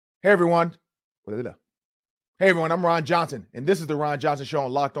Hey, everyone. Hey, everyone. I'm Ron Johnson, and this is the Ron Johnson Show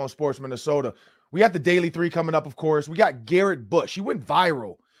on Locked On Sports Minnesota. We got the Daily 3 coming up, of course. We got Garrett Bush. He went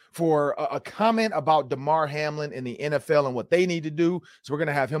viral for a comment about Damar Hamlin in the NFL and what they need to do. So we're going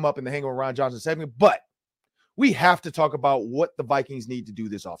to have him up in the Hang with Ron Johnson segment. But we have to talk about what the Vikings need to do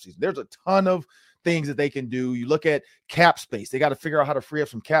this offseason. There's a ton of things that they can do. You look at cap space. They got to figure out how to free up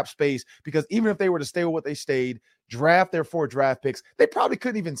some cap space, because even if they were to stay with what they stayed, draft their 4 draft picks, they probably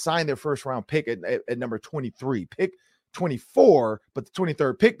couldn't even sign their first round pick at number 23. Pick 24, but the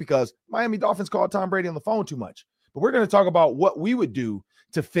 23rd pick, because Miami Dolphins called Tom Brady on the phone too much. But we're going to talk about what we would do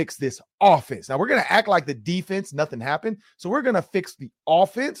to fix this offense. Now, we're going to act like the defense, nothing happened. So we're going to fix the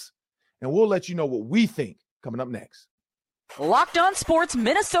offense, and we'll let you know what we think coming up next. Locked On Sports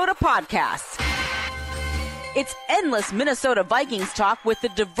Minnesota Podcasts. It's endless Minnesota Vikings talk with the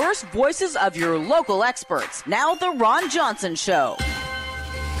diverse voices of your local experts. Now the Ron Johnson Show.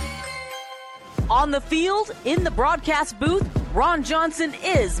 On the field, in the broadcast booth, Ron Johnson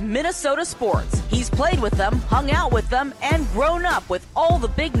is Minnesota sports. He's played with them, hung out with them, and grown up with all the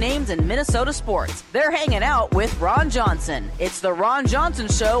big names in Minnesota sports. They're hanging out with Ron Johnson. It's the Ron Johnson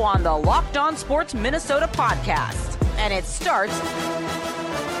Show on the Locked On Sports Minnesota Podcast. And it starts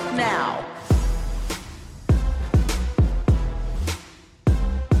now.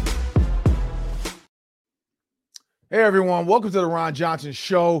 Hey, everyone. Welcome to the Ron Johnson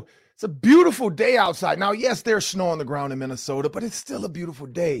Show. It's a beautiful day outside. Now, yes, there's snow on the ground in Minnesota, but it's still a beautiful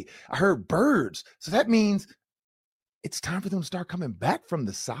day. I heard birds. So that means it's time for them to start coming back from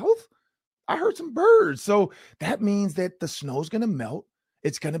the south. I heard some birds. So that means that the snow's going to melt.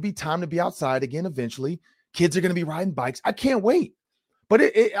 It's going to be time to be outside again eventually. Kids are going to be riding bikes. I can't wait.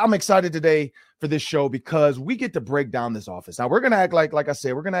 But I'm excited today for this show because we get to break down this offense. Now, we're going to act like I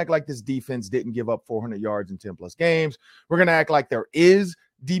said, we're going to act like this defense didn't give up 400 yards in 10-plus games. We're going to act like there is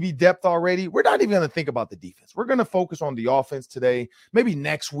DB depth already. We're not even going to think about the defense. We're going to focus on the offense today. Maybe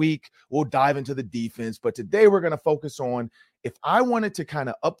next week we'll dive into the defense. But today we're going to focus on, if I wanted to kind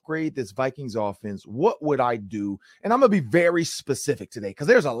of upgrade this Vikings offense, what would I do? And I'm going to be very specific today because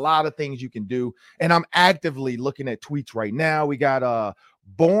there's a lot of things you can do. And I'm actively looking at tweets right now. We got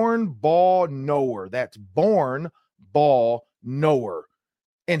Born Ball Knower. That's Born Ball Knower.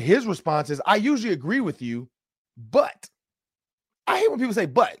 And his response is, I usually agree with you, but I hate when people say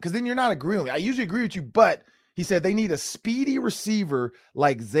but, because then you're not agreeing with me. I usually agree with you, but he said they need a speedy receiver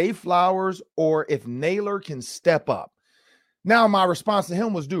like Zay Flowers, or if Naylor can step up. Now, my response to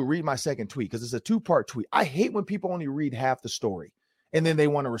him was, dude, read my second tweet, because it's a 2-part tweet. I hate when people only read half the story and then they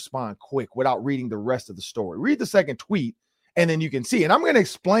want to respond quick without reading the rest of the story. Read the second tweet and then you can see. And I'm going to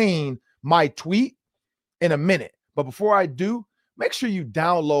explain my tweet in a minute. But before I do, make sure you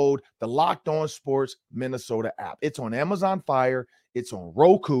download the Locked On Sports Minnesota app. It's on Amazon Fire. It's on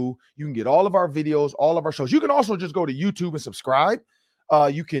Roku. You can get all of our videos, all of our shows. You can also just go to YouTube and subscribe.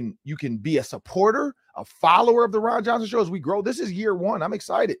 You can be a supporter, a follower of the Ron Johnson Show as we grow. This is year 1. I'm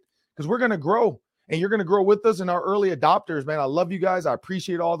excited because we're going to grow, and you're going to grow with us and our early adopters, man. I love you guys. I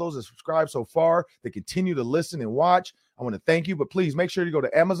appreciate all those that subscribe so far, that continue to listen and watch. I want to thank you, but please make sure to go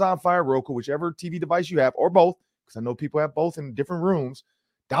to Amazon Fire, Roku, whichever TV device you have, or both, because I know people have both in different rooms.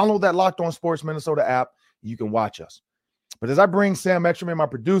 Download that Locked On Sports Minnesota app. You can watch us. But as I bring Sam Extraman, my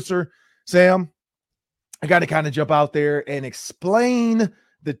producer, Sam, I got to kind of jump out there and explain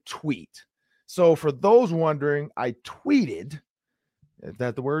the tweet. So for those wondering, I tweeted. Is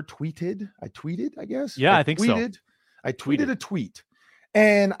that the word? Tweeted? I tweeted, I guess. Yeah, I think so. I tweeted a tweet.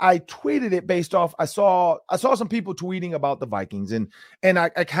 And I tweeted it based off, I saw some people tweeting about the Vikings, and I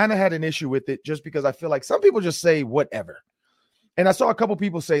kind of had an issue with it just because I feel like some people just say whatever. And I saw a couple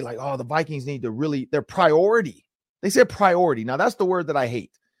people say like, oh, the Vikings need to really, their priority. They said priority. Now that's the word that I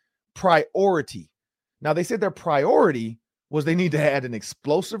hate. Priority. Now they said their priority was they need to add an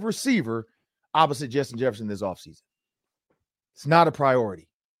explosive receiver opposite Justin Jefferson this offseason. It's not a priority.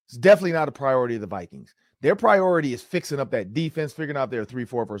 It's definitely not a priority of the Vikings. Their priority is fixing up that defense, figuring out their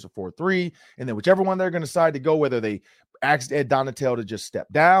 3-4 versus 4-3, and then whichever one they're going to decide to go, whether they ask Ed Donatel to just step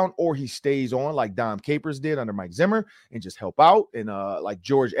down or he stays on like Dom Capers did under Mike Zimmer and just help out, and like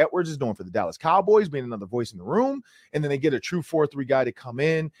George Edwards is doing for the Dallas Cowboys, being another voice in the room, and then they get a true 4-3 guy to come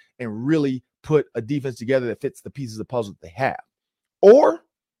in and really put a defense together that fits the pieces of the puzzle that they have. Or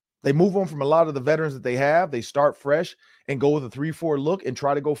they move on from a lot of the veterans that they have. They start fresh and go with a 3-4 look and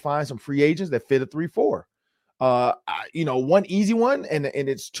try to go find some free agents that fit a 3-4. One easy one, and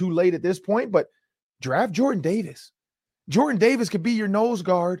it's too late at this point, but draft Jordan Davis. Jordan Davis could be your nose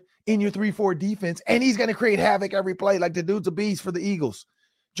guard in your 3-4 defense, and he's going to create havoc every play. Like, the dude's a beast for the Eagles.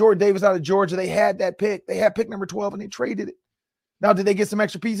 Jordan Davis out of Georgia, they had that pick. They had pick number 12, and they traded it. Now, did they get some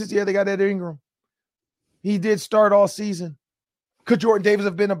extra pieces? Yeah, they got Ed Ingram. He did start all season. Could Jordan Davis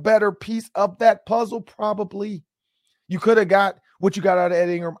have been a better piece of that puzzle? Probably. You could have got what you got out of Ed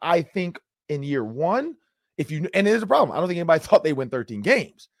Ingram, I think, in year one. And there's a problem. I don't think anybody thought they win 13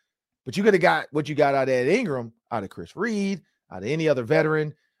 games. But you could have got what you got out of Ed Ingram, out of Chris Reed, out of any other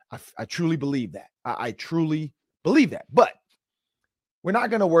veteran. I truly believe that. I truly believe that. But we're not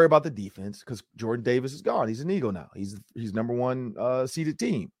going to worry about the defense because Jordan Davis is gone. He's an Eagle now. He's number one seeded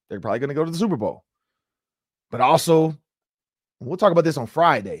team. They're probably going to go to the Super Bowl. But also, we'll talk about this on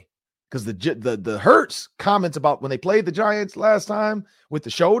Friday because the Hurts comments about when they played the Giants last time with the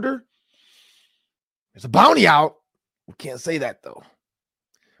shoulder, there's a bounty out. We can't say that, though.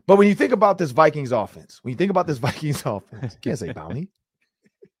 But when you think about this Vikings offense, you can't say bounty.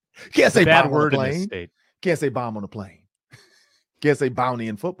 Can't say bomb on a plane. Can't say bomb on a plane. Can't say bounty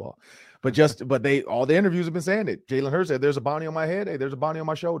in football. But all the interviews have been saying it. Jalen Hurts said, there's a bounty on my head. Hey, there's a bounty on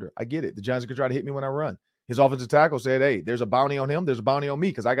my shoulder. I get it. The Giants could try to hit me when I run. His offensive tackle said, hey, there's a bounty on him. There's a bounty on me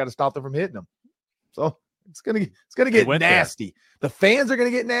because I got to stop them from hitting him. So it's gonna get nasty. The fans are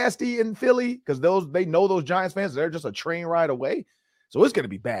gonna get nasty in Philly because they know those Giants fans. They're just a train ride away. So it's gonna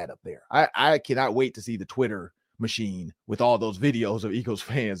be bad up there. I cannot wait to see the Twitter machine with all those videos of Eagles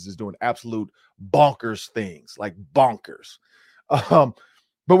fans just doing absolute bonkers things, like bonkers.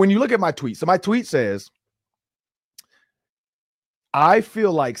 But when you look at my tweet, so my tweet says, I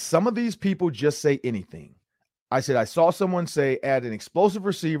feel like some of these people just say anything. I said, I saw someone say add an explosive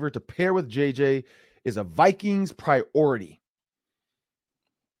receiver to pair with JJ is a Vikings priority.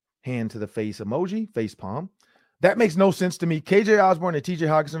 Hand to the face emoji, face palm. That makes no sense to me. KJ Osborne and TJ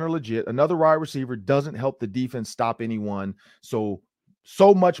Hockenson are legit. Another wide receiver doesn't help the defense stop anyone. So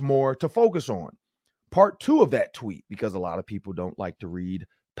much more to focus on. Part 2 of that tweet, because a lot of people don't like to read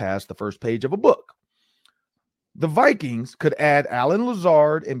past the first page of a book. The Vikings could add Allen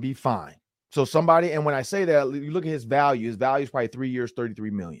Lazard and be fine. So somebody, and when I say that, you look at his value is probably 3 years,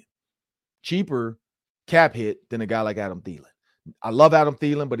 $33 million. Cheaper cap hit than a guy like Adam Thielen. I love Adam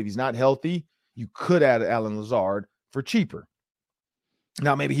Thielen, but if he's not healthy, you could add Allen Lazard for cheaper.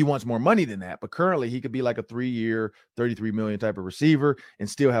 Now, maybe he wants more money than that, but currently he could be like a 3-year, $33 million type of receiver and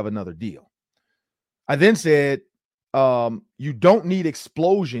still have another deal. I then said, you don't need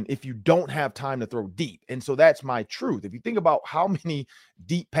explosion if you don't have time to throw deep. And so that's my truth. If you think about how many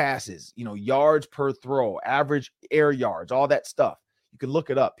deep passes, yards per throw, average air yards, all that stuff, you can look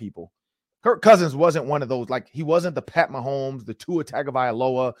it up, people. Kirk Cousins wasn't one of those, like he wasn't the Pat Mahomes, the Tua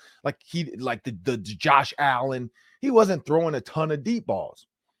Tagovailoa, like the Josh Allen. He wasn't throwing a ton of deep balls.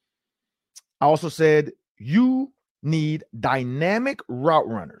 I also said you need dynamic route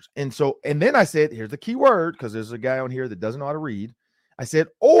runners. And then I said, here's the key word, because there's a guy on here that doesn't know how to read. I said,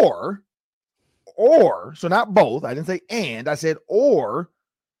 or, so not both. I didn't say and. I said, or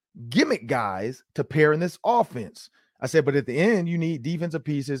gimmick guys to pair in this offense. I said, but at the end, you need defensive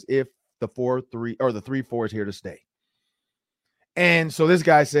pieces if the 4-3 or the 3-4 is here to stay. And so this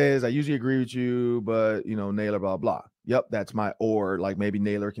guy says, I usually agree with you, but Naylor, blah, blah. Yep, that's my or. Like maybe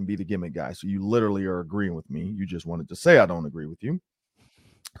Naylor can be the gimmick guy. So you literally are agreeing with me. You just wanted to say I don't agree with you.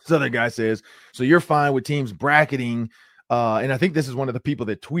 This other guy says, so you're fine with teams bracketing. And I think this is one of the people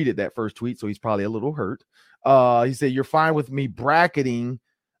that tweeted that first tweet. So he's probably a little hurt. He said, you're fine with me bracketing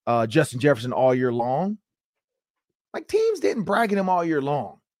Justin Jefferson all year long. Like teams didn't bracket him all year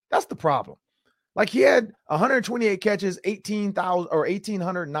long. That's the problem. Like he had 128 catches,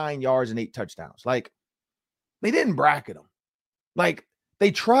 1,809 yards and 8 touchdowns. Like they didn't bracket him. Like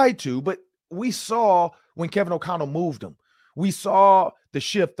they tried to, but we saw when Kevin O'Connell moved him. We saw the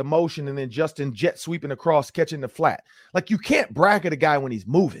shift, the motion, and then Justin jet sweeping across, catching the flat. Like you can't bracket a guy when he's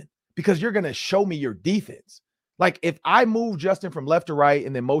moving because you're going to show me your defense. Like if I move Justin from left to right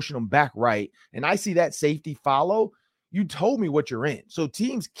and then motion him back right, and I see that safety follow, you told me what you're in. So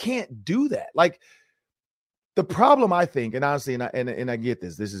teams can't do that. Like the problem, I think, and honestly, and I get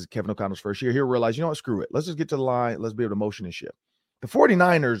this is Kevin O'Connell's first year. He'll realize, you know what, screw it. Let's just get to the line. Let's be able to motion and shift. The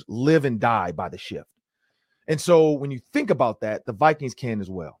 49ers live and die by the shift. And so when you think about that, the Vikings can as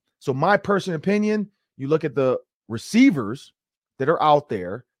well. So my personal opinion, you look at the receivers that are out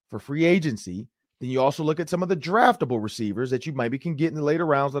there for free agency. Then you also look at some of the draftable receivers that you maybe can get in the later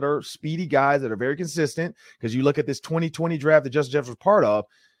rounds that are speedy guys that are very consistent. Because you look at this 2020 draft that Justin Jefferson was part of,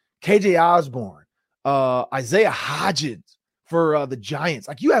 KJ Osborne, Isaiah Hodgins for the Giants.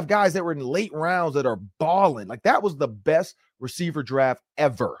 Like you have guys that were in late rounds that are balling. Like that was the best receiver draft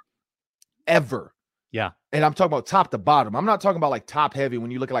ever. Yeah. And I'm talking about top to bottom. I'm not talking about like top heavy when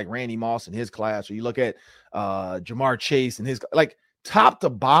you look at like Randy Moss in his class, or you look at Jamar Chase and his, like top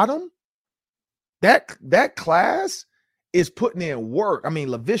to bottom. That class is putting in work. I mean,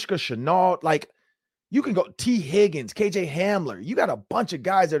 Laviska Shenault, like you can go T. Higgins, KJ Hamler. You got a bunch of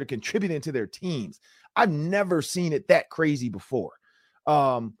guys that are contributing to their teams. I've never seen it that crazy before.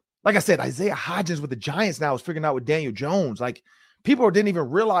 Like I said, Isaiah Hodgins with the Giants now is figuring out with Daniel Jones. Like people didn't even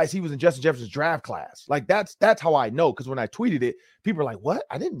realize he was in Justin Jefferson's draft class. Like that's how I know. Because when I tweeted it, people are like, "What?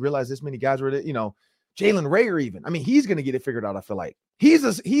 I didn't realize this many guys were there." You know, Jalen Reagor even. I mean, he's going to get it figured out. I feel like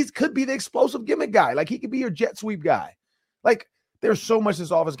he's could be the explosive gimmick guy. Like he could be your jet sweep guy. Like there's so much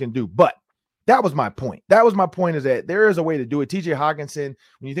this offense can do. But that was my point. That was my point, is that there is a way to do it. TJ Hawkinson,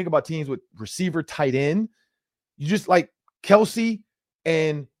 when you think about teams with receiver tight end, you just like Kelsey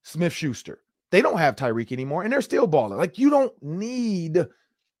and Smith-Schuster. They don't have Tyreek anymore, and they're still balling. Like, you don't need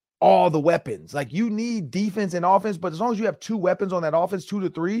all the weapons. Like, you need defense and offense, but as long as you have two weapons on that offense, 2 to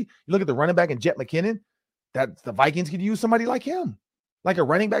 3, you look at the running back and Jet McKinnon, that the Vikings could use somebody like him, like a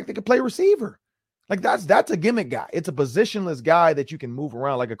running back that could play receiver. Like, that's a gimmick guy. It's a positionless guy that you can move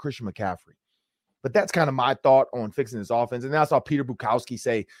around like a Christian McCaffrey. But that's kind of my thought on fixing this offense. And I saw Peter Bukowski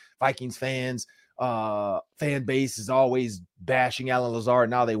say Vikings fan base is always bashing Alan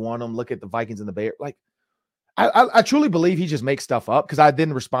Lazard. Now they want him. Look at the Vikings and the Bears. Like, I truly believe he just makes stuff up, because I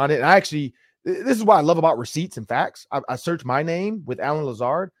didn't respond. And I actually, this is what I love about receipts and facts. I searched my name with Alan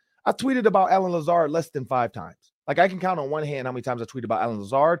Lazard. I tweeted about Alan Lazard less than 5 times. Like, I can count on one hand how many times I tweeted about Alan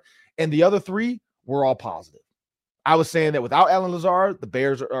Lazard, and the other 3 were all positive. I was saying that without Alan Lazard,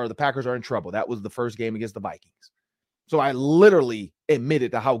 the Packers are in trouble. That was the first game against the Vikings. So I literally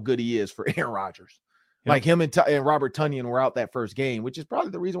admitted to how good he is for Aaron Rodgers. Yep. Like him and Robert Tonyan were out that first game, which is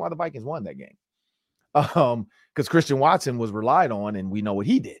probably the reason why the Vikings won that game. Because Christian Watson was relied on, and we know what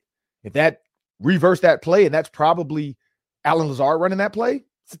he did. If that reversed that play, and that's probably Alan Lazard running that play,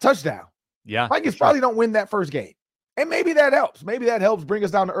 it's a touchdown. Yeah. Vikings probably don't win that first game. And maybe that helps. Maybe that helps bring us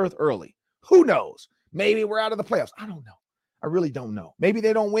down to earth early. Who knows? Maybe we're out of the playoffs. I don't know. I really don't know. Maybe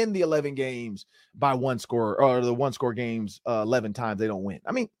they don't win the 11 games by 1 score, or the 1-score games 11 times they don't win.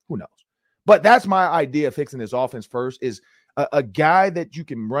 I mean, who knows? But that's my idea of fixing this offense first, is a guy that you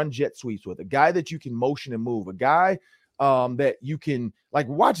can run jet sweeps with, a guy that you can motion and move, a guy that you can, like,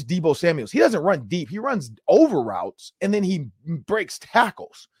 watch Deebo Samuels. He doesn't run deep. He runs over routes, and then he breaks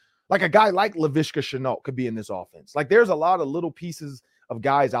tackles. Like a guy like Laviska Shenault could be in this offense. Like, there's a lot of little pieces of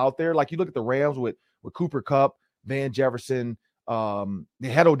guys out there. Like, you look at the Rams with Cooper Kupp, Van Jefferson. They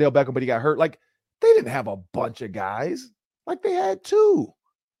had Odell Beckham, but he got hurt. Like, they didn't have a bunch of guys. Like, they had 2.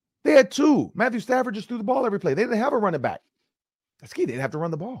 They had 2. Matthew Stafford just threw the ball every play. They didn't have a running back. That's key. They didn't have to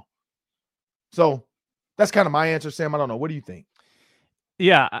run the ball. So that's kind of my answer, Sam. I don't know. What do you think?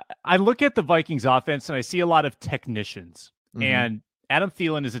 Yeah, I look at the Vikings offense and I see a lot of technicians. Mm-hmm. And Adam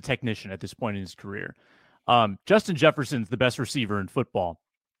Thielen is a technician at this point in his career. Justin Jefferson's the best receiver in football.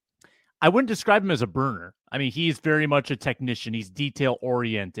 I wouldn't describe him as a burner. I mean, he's very much a technician. He's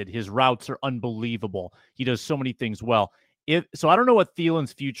detail-oriented. His routes are unbelievable. He does so many things well. So I don't know what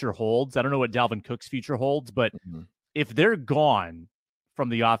Thielen's future holds. I don't know what Dalvin Cook's future holds, but if they're gone from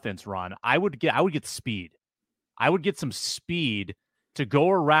the offense, Ron, I would get speed. I would get some speed to go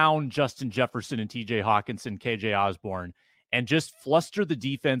around Justin Jefferson and TJ Hawkinson, KJ Osborne, and just fluster the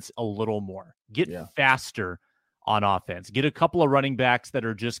defense a little more. Get faster on offense. Get a couple of running backs that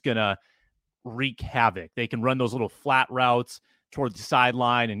are just going to wreak havoc. They can run those little flat routes toward the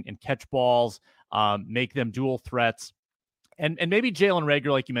sideline and catch balls, make them dual threats. And maybe Jalen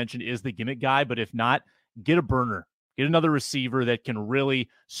Reagor, like you mentioned, is the gimmick guy, but if not, get a burner. Get another receiver that can really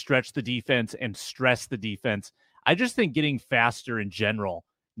stretch the defense and stress the defense. I just think getting faster in general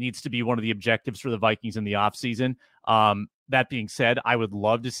needs to be one of the objectives for the Vikings in the offseason. That being said, I would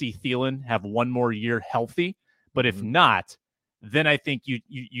love to see Thielen have one more year healthy, but if not, then I think you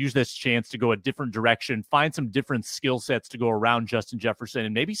use this chance to go a different direction, find some different skill sets to go around Justin Jefferson,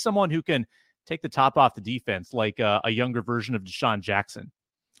 and maybe someone who can take the top off the defense, like a younger version of Deshaun Jackson.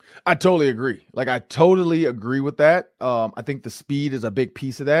 I totally agree. Like, I totally agree with that. I think the speed is a big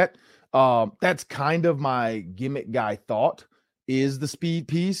piece of that. That's kind of my gimmick guy thought, is the speed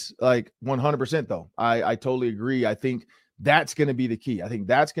piece. Like, 100% though. I totally agree. I think that's going to be the key. I think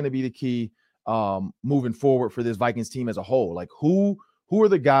that's going to be the key moving forward for this Vikings team as a whole. Like, who are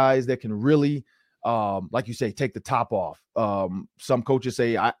the guys that can really, like you say, take the top off? Some coaches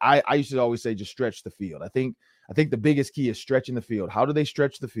say, I used to always say, just stretch the field. I think the biggest key is stretching the field. How do they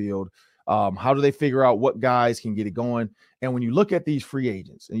stretch the field? How do they figure out what guys can get it going? And when you look at these free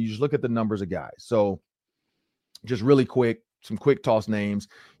agents and you just look at the numbers of guys, so just really quick, some quick toss names.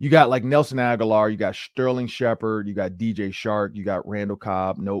 You got like Nelson Aguilar, you got Sterling Shepard, you got DJ Shark, you got Randall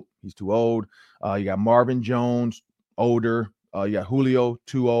Cobb. Nope, he's too old. You got Marvin Jones, older. You got Julio,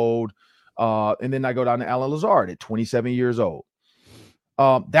 too old. And then I go down to Alan Lazard at 27 years old.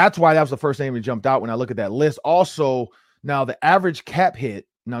 That's why that was the first name that jumped out when I look at that list. Also, now the average cap hit.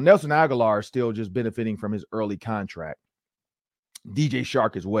 Now Nelson Aguilar is still just benefiting from his early contract. DJ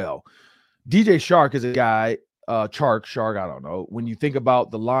Shark as well. DJ Shark is a guy. Shark, I don't know. When you think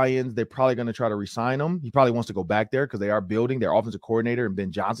about the Lions, they're probably going to try to re-sign him. He probably wants to go back there because they are building their offensive coordinator, and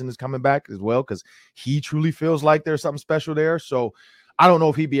Ben Johnson is coming back as well because he truly feels like there's something special there. So I don't know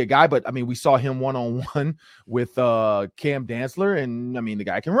if he'd be a guy, but I mean, we saw him one-on-one with Cam Dantzler, and I mean, the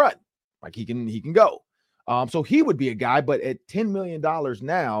guy can run. Like he can go. So he would be a guy, but at $10 million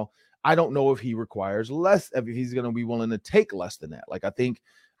now, I don't know if he requires less, if he's going to be willing to take less than that. Like I think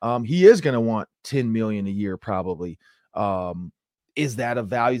he is going to want $10 million a year probably. Is that a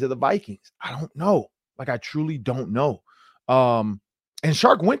value to the Vikings? I don't know. Like I truly don't know. And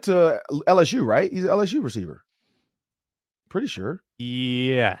Shark went to LSU, right? He's an LSU receiver. Pretty sure.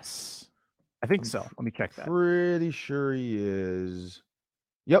 Yes. I think so. Let me check that. Pretty sure he is.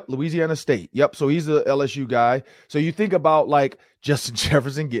 Yep, Louisiana State. Yep, so he's a LSU guy. So you think about like Justin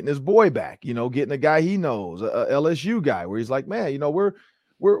Jefferson getting his boy back, getting a guy he knows, a LSU guy, where he's like, man,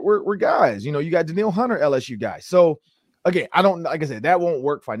 we're guys. You got Daniil Hunter, LSU guy. So again, like I said, that won't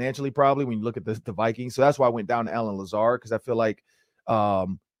work financially probably when you look at the Vikings. So that's why I went down to Alan Lazard, because I feel like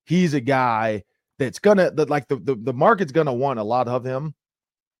he's a guy that's the market's gonna want a lot of him.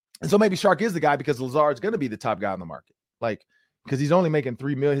 And so maybe Shark is the guy because Lazard's gonna be the top guy on the market. Like, because he's only making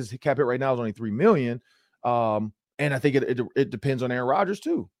 $3 million. His cap hit right now is only $3 million. And I think it depends on Aaron Rodgers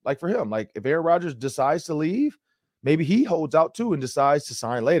too. Like for him, like if Aaron Rodgers decides to leave, maybe he holds out too and decides to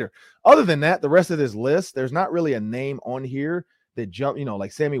sign later. Other than that, the rest of this list, there's not really a name on here that jump,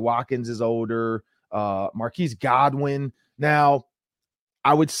 like Sammy Watkins is older, Marquise Godwin. Now,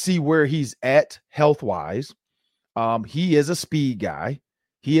 I would see where he's at health-wise. He is a speed guy.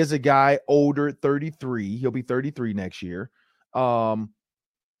 He is a guy older, 33. He'll be 33 next year. Now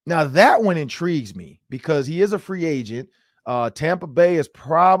that one intrigues me because he is a free agent. Tampa Bay is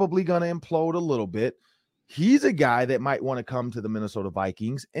probably going to implode a little bit. He's a guy that might want to come to the Minnesota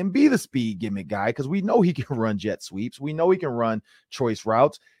Vikings and be the speed gimmick guy because we know he can run jet sweeps. We know he can run choice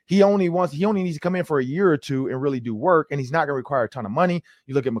routes. He only needs to come in for a year or two and really do work, and he's not going to require a ton of money.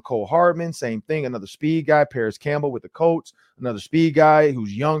 You look at McCole Hardman, same thing, another speed guy. Paris Campbell with the Colts, another speed guy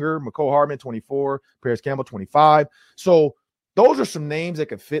who's younger. McCole Hardman, 24. Paris Campbell, 25. So those are some names that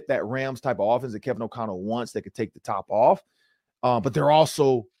could fit that Rams type of offense that Kevin O'Connell wants that could take the top off. But they're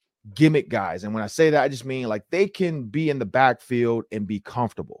also gimmick guys. And when I say that, I just mean like they can be in the backfield and be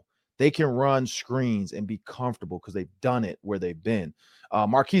comfortable. They can run screens and be comfortable because they've done it where they've been.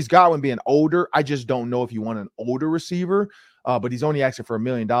 Marquise Godwin being older, I just don't know if you want an older receiver, but he's only asking for $1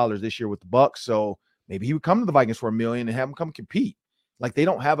 million this year with the Bucks. So maybe he would come to the Vikings for $1 million and have him come compete. Like they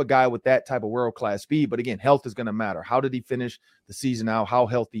don't have a guy with that type of world-class speed, but again, health is going to matter. How did he finish the season out? How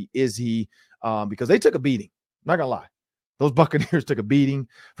healthy is he? Because they took a beating. I'm not going to lie. Those Buccaneers took a beating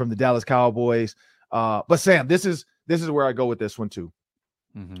from the Dallas Cowboys. But Sam, this is where I go with this one too.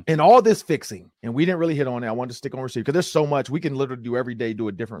 Mm-hmm. And all this fixing, and we didn't really hit on it. I wanted to stick on receiver because there's so much we can literally do every day, do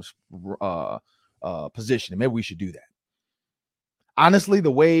a different position. And maybe we should do that. Honestly,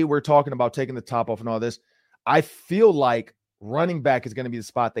 the way we're talking about taking the top off and all this, I feel like running back is going to be the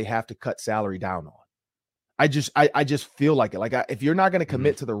spot they have to cut salary down on. I just feel like it. Like if you're not going to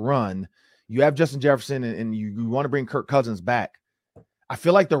commit to the run, you have Justin Jefferson and you want to bring Kirk Cousins back. I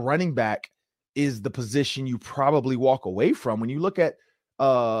feel like the running back is the position you probably walk away from. When you look at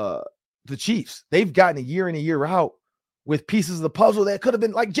the Chiefs, they've gotten a year in and a year out with pieces of the puzzle that could have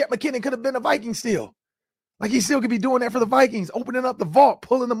been like Jet McKinnon could have been a Viking still. Like he still could be doing that for the Vikings, opening up the vault,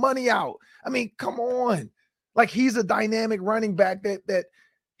 pulling the money out. I mean, come on. Like he's a dynamic running back that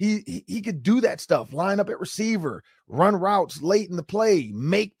he could do that stuff, line up at receiver, run routes late in the play,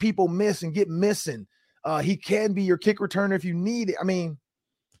 make people miss and get missing. He can be your kick returner if you need it. I mean,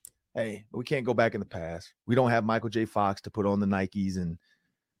 hey, we can't go back in the past. We don't have Michael J. Fox to put on the Nikes and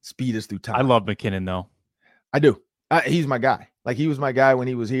speed us through time. I love McKinnon though. I do. He's my guy. Like he was my guy when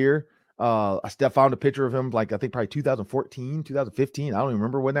he was here. I found a picture of him, like I think probably 2014, 2015. I don't even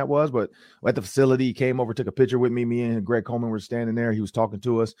remember when that was, but at the facility, he came over, took a picture with me. Me and Greg Coleman were standing there. He was talking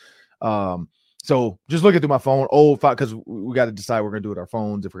to us. So just looking through my phone, because we got to decide we're going to do it with our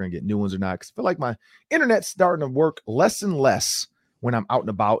phones if we're going to get new ones or not. Because I feel like my internet's starting to work less and less when I'm out and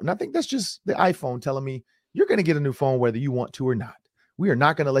about. And I think that's just the iPhone telling me you're going to get a new phone whether you want to or not. We are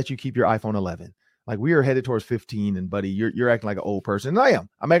not going to let you keep your iPhone 11. Like we are headed towards 15, and buddy, you're acting like an old person. And I am.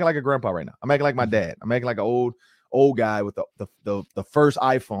 I'm acting like a grandpa right now. I'm acting like my dad. I'm acting like an old guy with the first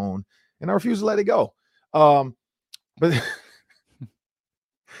iPhone, and I refuse to let it go. But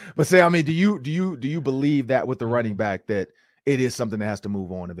But say, I mean, do you believe that with the running back that it is something that has to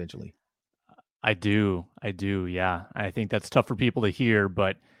move on eventually? I do. Yeah. I think that's tough for people to hear,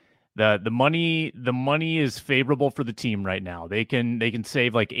 but the money is favorable for the team right now. They can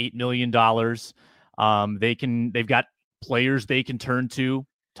save like $8 million. They've got players they can turn to.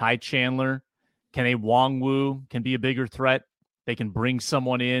 Ty Chandler, Kenny Wongwu can be a bigger threat. They can bring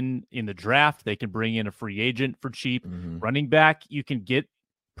someone in the draft. They can bring in a free agent for cheap. Running back, you can get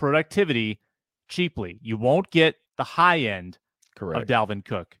productivity cheaply. You won't get the high end of Dalvin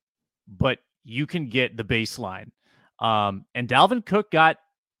Cook, but you can get the baseline. And Dalvin Cook got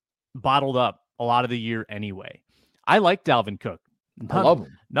bottled up a lot of the year anyway. I like Dalvin Cook. I love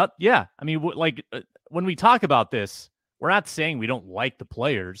him. I mean, when we talk about this, we're not saying we don't like the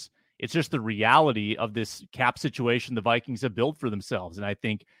players. It's just the reality of this cap situation the Vikings have built for themselves. And I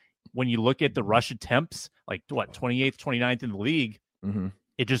think when you look at the rush attempts, like 28th, 29th in the league,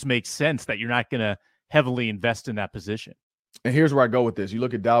 it just makes sense that you're not going to heavily invest in that position. And here's where I go with this. You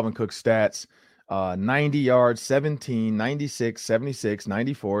look at Dalvin Cook's stats, 90 yards, 17, 96, 76,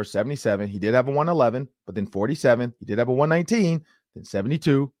 94, 77. He did have a 111, but then 47. He did have a 119, then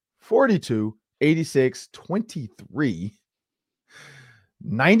 72, 42, 86, 23,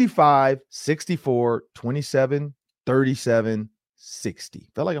 95, 64, 27, 37, 60.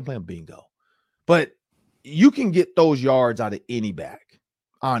 Felt like I'm playing bingo. But you can get those yards out of any back,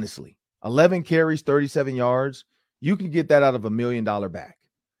 honestly. 11 carries, 37 yards. You can get that out of $1 million back.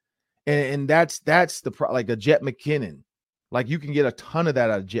 And that's like a Jet McKinnon. Like you can get a ton of that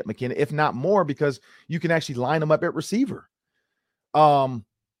out of Jet McKinnon, if not more, because you can actually line them up at receiver. So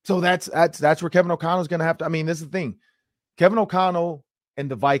that's where Kevin O'Connell is going to have to. I mean, this is the thing. Kevin O'Connell and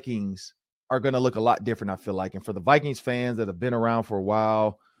the Vikings are going to look a lot different, I feel like. And for the Vikings fans that have been around for a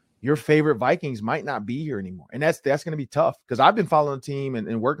while, your favorite Vikings might not be here anymore. And that's going to be tough because I've been following the team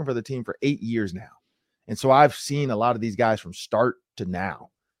and working for the team for 8 years now. And so I've seen a lot of these guys from start to now,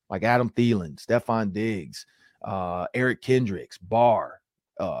 like Adam Thielen, Stephon Diggs, Eric Kendricks, Barr,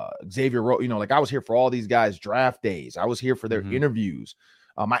 Xavier Rowe. You know, like I was here for all these guys' draft days. I was here for their interviews.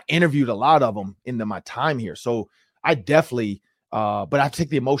 I interviewed a lot of them in my time here. So I definitely, but I take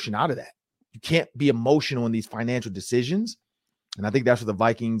the emotion out of that. You can't be emotional in these financial decisions. And I think that's where the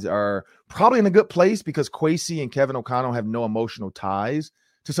Vikings are probably in a good place because Kwesi and Kevin O'Connell have no emotional ties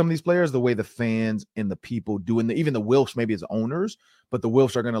to some of these players, the way the fans and the people do, and even the Wilfs, maybe as owners, but the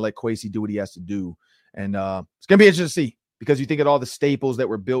Wilfs are going to let Kwesi do what he has to do. And it's going to be interesting to see because you think of all the staples that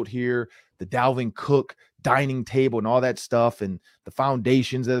were built here, the Dalvin Cook dining table and all that stuff, and the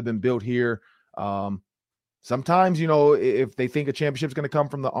foundations that have been built here. Sometimes, you know, if they think a championship is going to come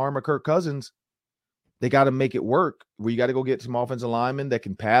from the arm of Kirk Cousins, they got to make it work where you got to go get some offensive linemen that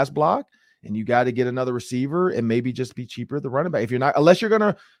can pass block, and you got to get another receiver and maybe just be cheaper at the running back. If you're not, unless you're going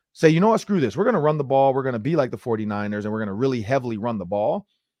to say, you know what, screw this. We're going to run the ball. We're going to be like the 49ers and we're going to really heavily run the ball.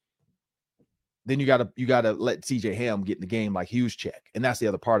 Then you got to let CJ Ham get in the game like Juszczyk. And that's the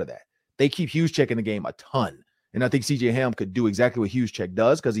other part of that. They keep Juszczyk in the game a ton. And I think CJ Ham could do exactly what Juszczyk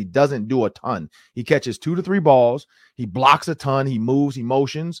does because he doesn't do a ton. He catches 2 to 3 balls. He blocks a ton. He moves, he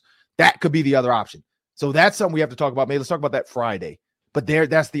motions. That could be the other option. So that's something we have to talk about. Maybe let's talk about that Friday. But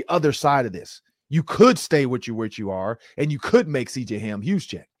that's the other side of this. You could stay what you are, and you could make CJ Ham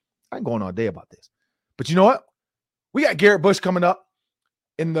Juszczyk. I'm going all day about this. But you know what? We got Garrett Bush coming up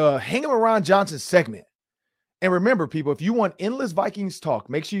in the Hanging with Ron Johnson segment. And remember, people, if you want endless Vikings talk,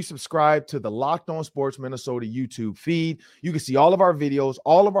 make sure you subscribe to the Locked On Sports Minnesota YouTube feed. You can see all of our videos,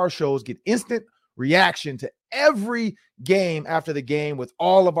 all of our shows, get instant reaction to every game after the game with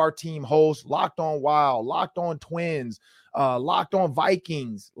all of our team hosts, Locked On Wild, Locked On Twins, Locked On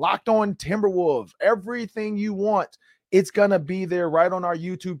Vikings, Locked On Timberwolves, everything you want. It's going to be there right on our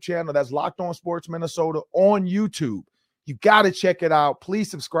YouTube channel. That's Locked On Sports Minnesota on YouTube. You got to check it out. Please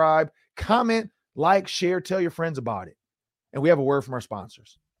subscribe, comment, like, share, tell your friends about it. And we have a word from our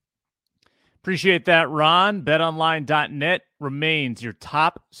sponsors. Appreciate that, Ron. BetOnline.net remains your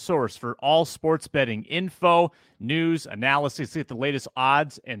top source for all sports betting info, news, analysis, get the latest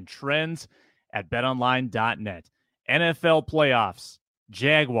odds and trends at BetOnline.net. NFL playoffs,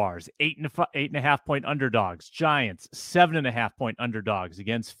 Jaguars, 8.5 point underdogs, Giants, 7.5 point underdogs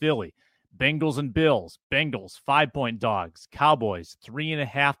against Philly, Bengals and Bills, Bengals, 5 point dogs, Cowboys,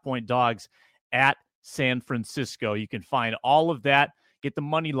 3.5 point dogs at San Francisco. You can find all of that. Get the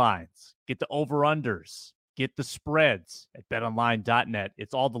money lines, get the over-unders, get the spreads at betonline.net.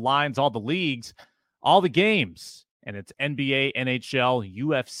 It's all the lines, all the leagues, all the games, and it's NBA, NHL,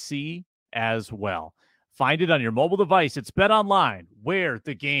 UFC as well. Find it on your mobile device. It's BetOnline, where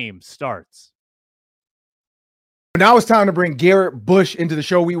the game starts. Now it's time to bring Garrett Bush into the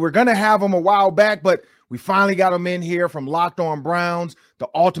show. We were going to have him a while back, but we finally got him in here from Locked On Browns, the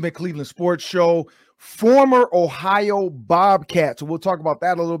ultimate Cleveland sports show, former Ohio Bobcat. So we'll talk about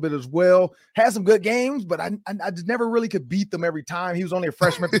that a little bit as well. Had some good games, but I just never really could beat them every time. He was only a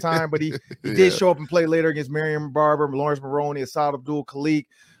freshman at the time, but he did show up and play later against Marion Barber, Lawrence Maroney, Asad Abdul Khalik.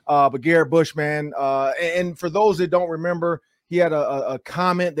 But Garrett Bush, man, and for those that don't remember, he had a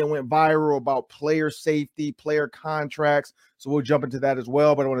comment that went viral about player safety, player contracts. So we'll jump into that as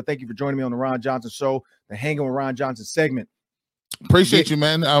well. But I want to thank you for joining me on the Ron Johnson Show, the Hanging with Ron Johnson segment. Appreciate you,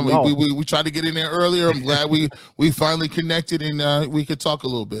 man. We tried to get in there earlier. I'm glad we finally connected and we could talk a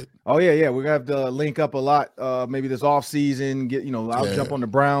little bit. Oh, yeah. We're going to have to link up a lot maybe this offseason. I'll jump on the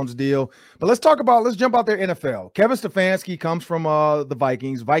Browns deal. But let's jump out there NFL. Kevin Stefanski comes from the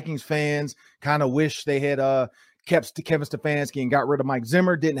Vikings. Vikings fans kind of wish they had kept Kevin Stefanski and got rid of Mike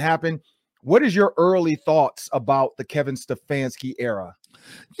Zimmer. Didn't happen. What is your early thoughts about the Kevin Stefanski era?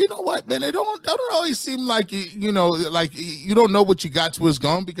 You know what, man? It don't always seem like like you don't know what you got till it's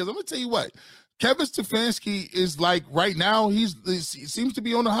gone. Because I'm gonna tell you what, Kevin Stefanski is like right now. He seems to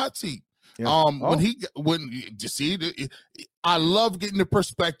be on the hot seat. Yeah. I love getting the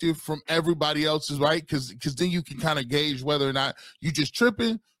perspective from everybody else's, right? Because then you can kind of gauge whether or not you just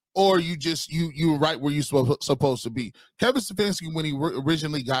tripping or you were right where you're supposed to be. Kevin Stefanski, when he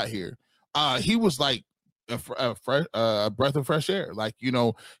originally got here, he was like a breath of fresh air. Like,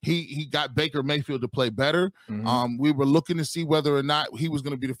 he got Baker Mayfield to play better. Mm-hmm. We were looking to see whether or not he was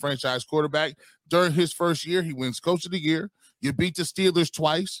going to be the franchise quarterback. During his first year, he wins Coach of the Year. You beat the Steelers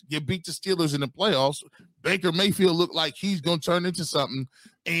twice. You beat the Steelers in the playoffs. Baker Mayfield looked like he's going to turn into something.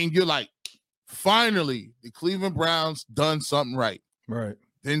 And you're like, finally, the Cleveland Browns done something right. Right.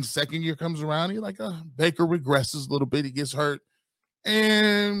 Then second year comes around, you're like, Baker regresses a little bit. He gets hurt.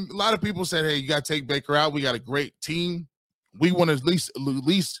 And a lot of people said, hey, you got to take Baker out. We got a great team. We want to at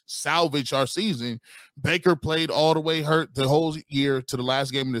least salvage our season. Baker played all the way hurt the whole year to the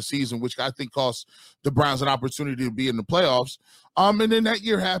last game of the season, which I think cost the Browns an opportunity to be in the playoffs. And then that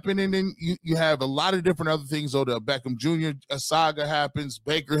year happened, and then you have a lot of different other things. The Beckham Jr. saga happens,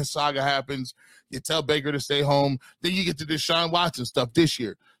 Baker saga happens. You tell Baker to stay home. Then you get to Deshaun Watson stuff this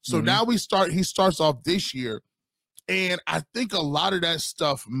year. So now he starts off this year, and I think a lot of that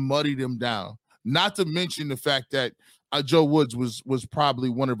stuff muddied him down. Not to mention the fact that Joe Woods was probably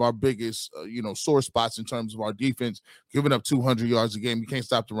one of our biggest, sore spots in terms of our defense, giving up 200 yards a game. You can't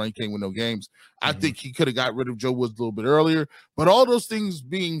stop the run. You can't win no games. I think he could have got rid of Joe Woods a little bit earlier. But all those things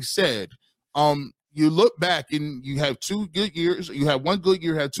being said, you look back and you have 2 good years. You have 1 good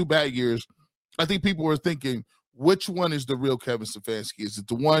year, had 2 bad years. I think people were thinking, which one is the real Kevin Stefanski? Is it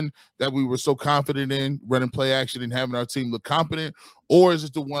the one that we were so confident in, running play action and having our team look competent? Or is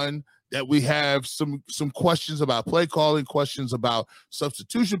it the one that we have some questions about play calling, questions about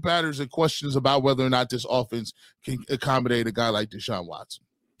substitution patterns, and questions about whether or not this offense can accommodate a guy like Deshaun Watson?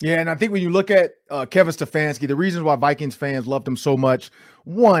 Yeah, and I think when you look at Kevin Stefanski, the reasons why Vikings fans loved him so much,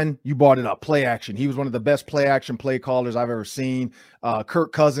 one, you brought it up, play action. He was one of the best play action play callers I've ever seen.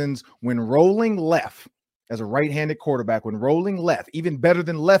 Kirk Cousins, when rolling left as a right-handed quarterback, when rolling left, even better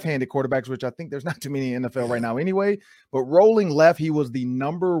than left-handed quarterbacks, which I think there's not too many in the NFL right now anyway, but rolling left, he was the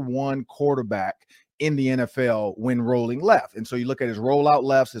number 1 quarterback in the NFL when rolling left. And so you look at his rollout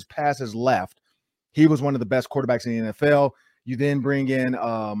lefts, his passes left, he was one of the best quarterbacks in the NFL. You then bring in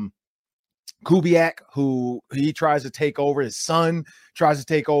Kubiak, who he tries to take over. His son tries to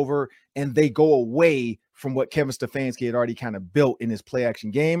take over, and they go away from what Kevin Stefanski had already kind of built in his play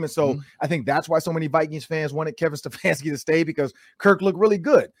action game. And so I think that's why so many Vikings fans wanted Kevin Stefanski to stay, because Kirk looked really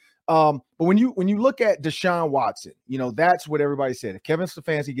good. But when you look at Deshaun Watson, that's what everybody said. If Kevin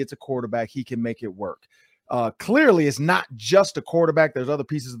Stefanski gets a quarterback, he can make it work. Clearly, it's not just a quarterback. There's other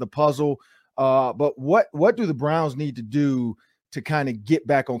pieces of the puzzle. But what do the Browns need to do to kind of get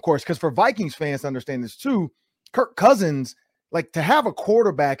back on course? Because for Vikings fans to understand this too, Kirk Cousins, like, to have a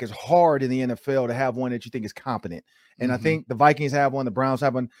quarterback is hard in the NFL, to have one that you think is competent. And I think the Vikings have one, the Browns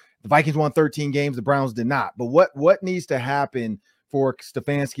have one. The Vikings won 13 games, the Browns did not. But what needs to happen for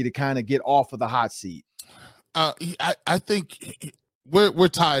Stefanski to kind of get off of the hot seat? I think we're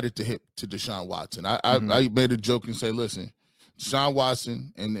tied at the hip to Deshaun Watson. I made a joke and say, listen, Deshaun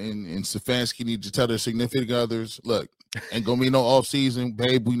Watson and Stefanski need to tell their significant others, look, ain't gonna be no off season,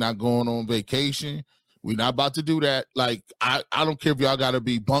 babe. We not going on vacation. We're not about to do that. Like, I don't care if y'all got to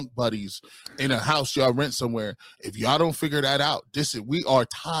be bunk buddies in a house y'all rent somewhere. If y'all don't figure that out, we are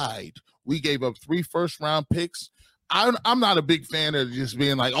tied. We gave up 3 first-round picks. I'm not a big fan of just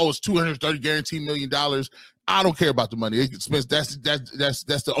being like, oh, it's $230 guaranteed $1 million. I don't care about the money. That's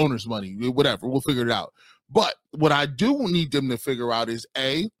the owner's money. Whatever. We'll figure it out. But what I do need them to figure out is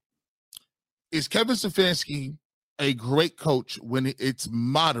is Kevin Stefanski a great coach when it's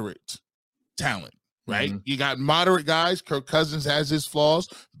moderate talent, right? You got moderate guys. Kirk Cousins has his flaws.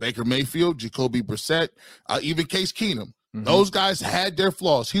 Baker Mayfield, Jacoby Brissett, even Case Keenum. Those guys had their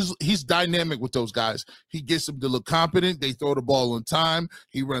flaws. He's dynamic with those guys. He gets them to look competent. They throw the ball on time.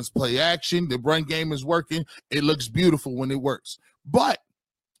 He runs play action. The run game is working. It looks beautiful when it works. But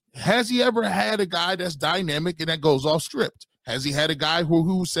has he ever had a guy that's dynamic and that goes off script? Has he had a guy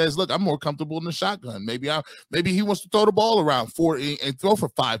who says, look, I'm more comfortable in the shotgun. Maybe he wants to throw the ball around and throw for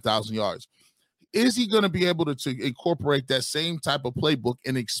 5,000 yards. Is he going to be able to incorporate that same type of playbook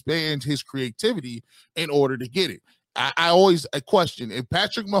and expand his creativity in order to get it? I always question, if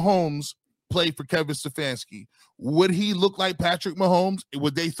Patrick Mahomes played for Kevin Stefanski, would he look like Patrick Mahomes?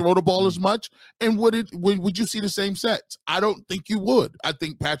 Would they throw the ball as much? And would you see the same sets? I don't think you would. I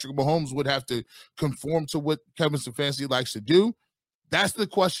think Patrick Mahomes would have to conform to what Kevin Stefanski likes to do. That's the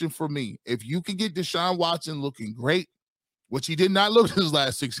question for me. If you can get Deshaun Watson looking great, which he did not look his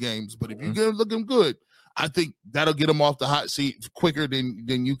last 6 games, but if you get him looking good, I think that'll get him off the hot seat quicker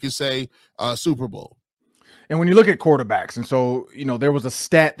than you can say Super Bowl. And when you look at quarterbacks, and so, there was a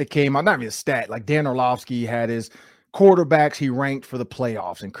stat that came out, not even a stat, like Dan Orlovsky had his quarterbacks he ranked for the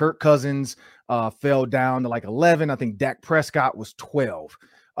playoffs, and Kirk Cousins fell down to like 11. I think Dak Prescott was 12.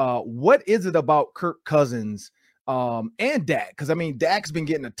 What is it about Kirk Cousins and Dak? Because, Dak's been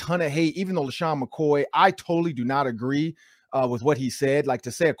getting a ton of hate, even though LaShawn McCoy, I totally do not agree with what he said. Like,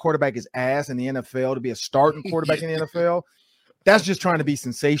 to say a quarterback is ass in the NFL, to be a starting quarterback in the NFL, that's just trying to be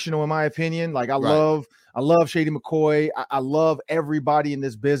sensational, in my opinion. Like, I love Shady McCoy. I love everybody in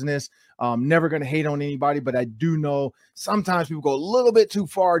this business. Never going to hate on anybody, but I do know sometimes people go a little bit too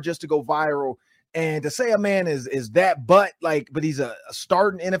far just to go viral. And to say a man is that, but he's a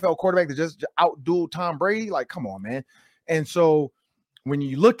starting NFL quarterback that just outdueled Tom Brady, like, come on, man. And so when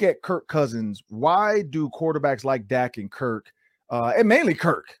you look at Kirk Cousins, why do quarterbacks like Dak and Kirk, and mainly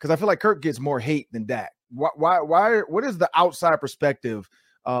Kirk, because I feel like Kirk gets more hate than Dak. Why? What is the outside perspective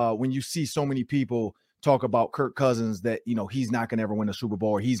when you see so many people talk about Kirk Cousins that, he's not going to ever win a Super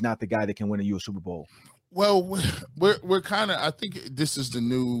Bowl, or he's not the guy that can win you a Super Bowl? Well, we're kind of, I think this is the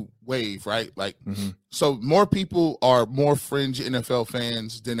new wave, right? Like, so more people are more fringe NFL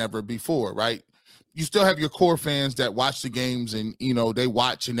fans than ever before, right? You still have your core fans that watch the games and, they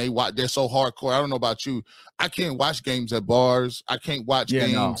watch. They're so hardcore. I don't know about you. I can't watch games at bars. I can't watch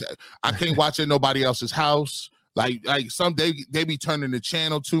games. No. I can't watch at nobody else's house. Like some they be turning the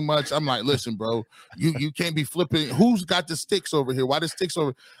channel too much. I'm like, listen, bro, you can't be flipping. Who's got the sticks over here? Why the sticks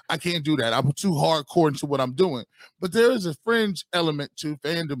over? I can't do that. I'm too hardcore into what I'm doing. But there is a fringe element to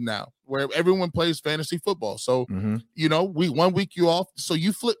fandom now, where everyone plays fantasy football. So we 1 week you off, so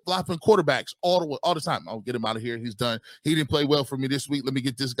you flip flopping quarterbacks all the time. I'll get him out of here. He's done. He didn't play well for me this week. Let me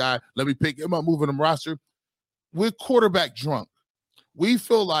get this guy. Let me pick him up, moving him roster. We're quarterback drunk. We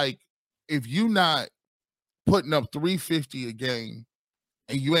feel like if you not putting up 350 a game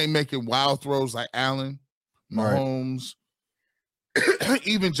and you ain't making wild throws like Allen, Mahomes,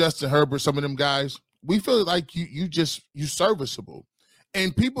 even Justin Herbert, some of them guys, we feel like you serviceable.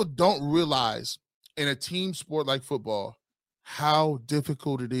 And people don't realize in a team sport like football how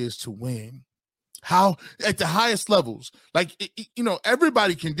difficult it is to win. How at the highest levels,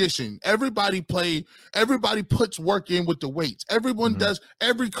 everybody condition, everybody play, everybody puts work in with the weights. Everyone does.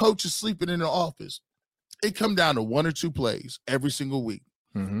 Every coach is sleeping in the office. It come down to 1 or 2 plays every single week.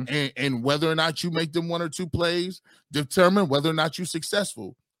 And whether or not you make them 1 or 2 plays determine whether or not you're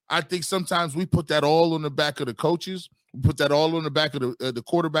successful. I think sometimes we put that all on the back of the coaches. We put that all on the back of the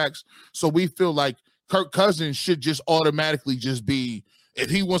quarterbacks. So we feel like Kirk Cousins should just automatically just be, if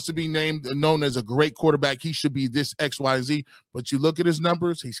he wants to be known as a great quarterback, he should be this X, Y, and Z. But you look at his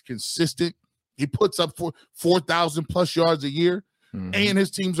numbers, he's consistent. He puts up 4,000 plus yards a year. And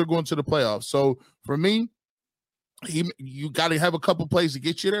his teams are going to the playoffs. So for me, you got to have a couple plays to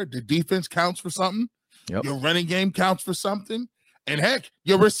get you there. The defense counts for something. Your running game counts for something. And heck,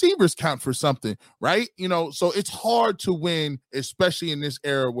 your receivers count for something, right? So it's hard to win, especially in this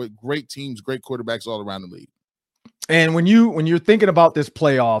era with great teams, great quarterbacks all around the league. And when you're thinking about this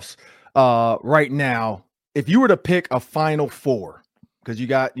playoffs right now, if you were to pick a Final Four, because you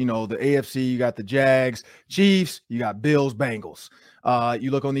got, the AFC, you got the Jags, Chiefs, you got Bills, Bengals. You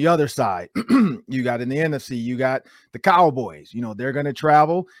look on the other side, you got in the NFC, you got the Cowboys. They're going to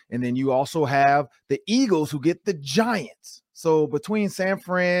travel. And then you also have the Eagles who get the Giants. So between San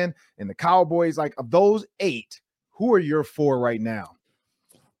Fran and the Cowboys, of those 8, who are your 4 right now?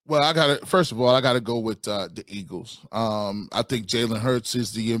 Well, first of all, I gotta go with the Eagles. I think Jalen Hurts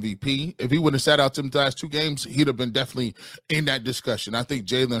is the MVP. If he would have sat out them last 2 games, he'd have been definitely in that discussion. I think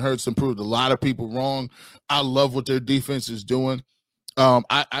Jalen Hurts improved a lot of people wrong. I love what their defense is doing. And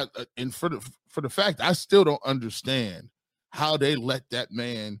for the fact, I still don't understand how they let that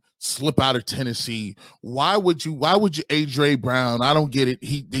man slip out of Tennessee. Why would you A.J. Brown? I don't get it.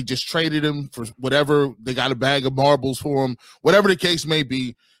 They just traded him for whatever. They got a bag of marbles for him. Whatever the case may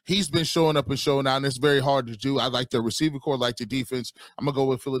be, he's been showing up and showing out, and it's very hard to do. I like their receiver core, like the defense. I'm going to go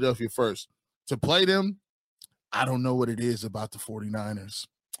with Philadelphia first. To play them, I don't know what it is about the 49ers.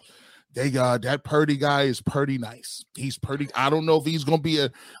 That Purdy guy is pretty nice. He's pretty. I don't know if he's gonna be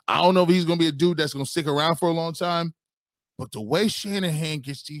a dude that's gonna stick around for a long time. But the way Shanahan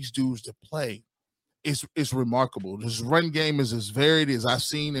gets these dudes to play is remarkable. His run game is as varied as I've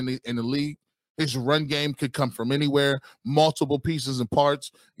seen in the league. His run game could come from anywhere, multiple pieces and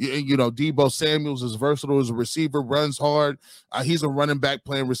parts. You know, Deebo Samuels is versatile as a receiver, runs hard. He's a running back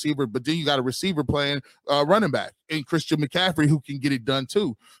playing receiver, but then you got a receiver playing running back, and Christian McCaffrey who can get it done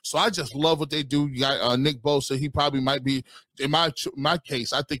too. So I just love what they do. You got Nick Bosa. He probably might be, in my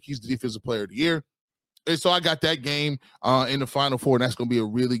case, I think he's the defensive player of the year. And so I got that game in the Final Four, and that's going to be a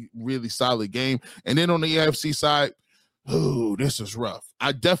really, really solid game. And then on the AFC side, this is rough.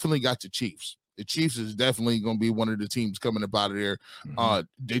 I definitely got the Chiefs. The Chiefs is definitely going to be one of the teams coming up out of there.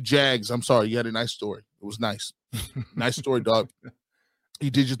 The Jags, I'm sorry, you had a nice story. It was nice. Nice story, dog.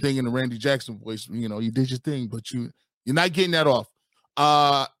 You did your thing in the Randy Jackson voice. You know, you did your thing, but you're not getting that off.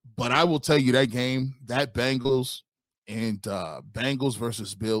 But I will tell you that game, that Bengals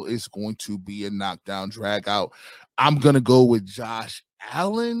versus Bill is going to be a knockdown, drag out. I'm going to go with Josh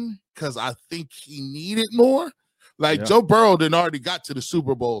Allen because I think he needed more. Like, Joe Burrow done already got to the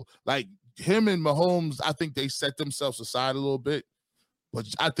Super Bowl. Like, him and Mahomes, I think they set themselves aside a little bit. But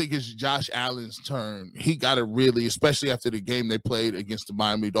I think it's Josh Allen's turn. He got to really, especially after the game they played against the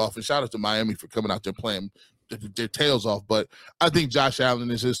Miami Dolphins. Shout out to Miami for coming out there playing their tails off. But I think Josh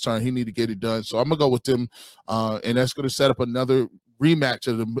Allen is his turn. He need to get it done. So I'm going to go with them. And that's going to set up another rematch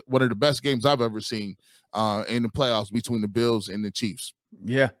of one of the best games I've ever seen in the playoffs between the Bills and the Chiefs.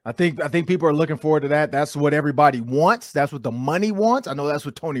 Yeah, I think people are looking forward to that. That's what everybody wants. That's what the money wants. I know that's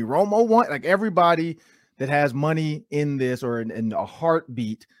what Tony Romo wants. Like, everybody that has money in this or in a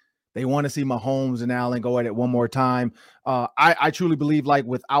heartbeat, they want to see Mahomes and Allen go at it one more time. I truly believe, like,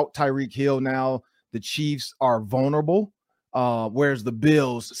 without Tyreek Hill now, the Chiefs are vulnerable, whereas the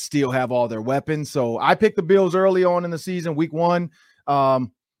Bills still have all their weapons. So I picked the Bills early on in the season, week 1.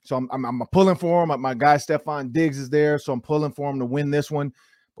 So I'm pulling for him. My guy Stephon Diggs is there, so I'm pulling for him to win this one.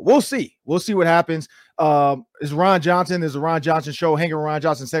 But we'll see. We'll see what happens. It's Ron Johnson. There's a Ron Johnson show. Hanging with Ron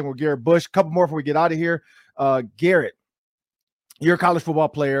Johnson segment with Garrett Bush. A couple more before we get out of here. Garrett, you're a college football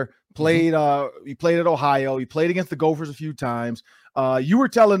player. You played at Ohio. You played against the Gophers a few times. You were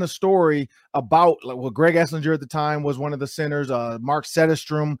telling a story about, Greg Esslinger at the time was one of the centers. Mark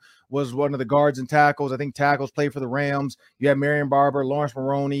Sedestrom was one of the guards and tackles. I think tackles played for the Rams. You had Marion Barber, Lawrence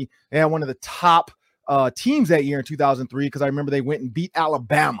Maroney. They had one of the top teams that year in 2003 because I remember they went and beat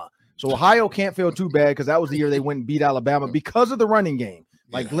Alabama. So Ohio can't feel too bad because that was the year they went and beat Alabama because of the running game.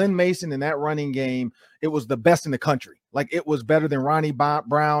 Like, Glenn Mason in that running game, it was the best in the country. Like, it was better than Ronnie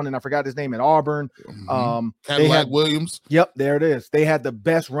Brown, and I forgot his name, at Auburn. Cadillac Williams. Yep, there it is. They had the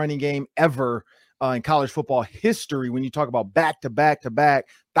best running game ever in college football history when you talk about back-to-back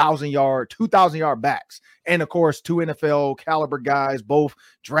 1,000-yard, 2,000-yard backs. And, of course, 2 NFL caliber guys, both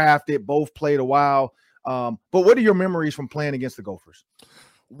drafted, both played a while. But what are your memories from playing against the Gophers?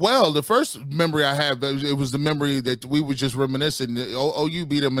 Well, the first memory I have, it was the memory that we were just reminiscing.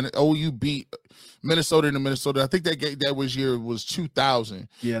 OU beat Minnesota in Minnesota. I think that was 2000.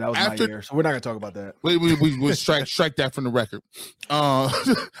 Yeah, that was my year. So we're not gonna talk about that. We strike that from the record.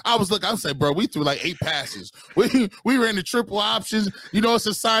 I said, bro, we threw like 8 passes. We ran the triple options. You know, it's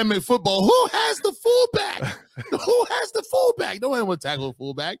assignment football. Who has the fullback? Who has the fullback? No one would tackle a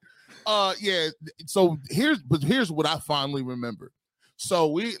fullback. So here's what I fondly remember. So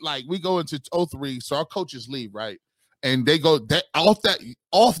we go into 2003. So our coaches leave, right? And they go off that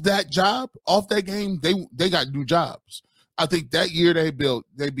game. They got new jobs. I think that year they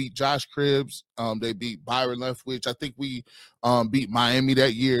beat Josh Cribbs. They beat Byron Leftwich. I think we beat Miami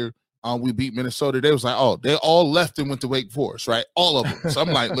that year. We beat Minnesota. They was like, oh, they all left and went to Wake Forest, right? All of them. So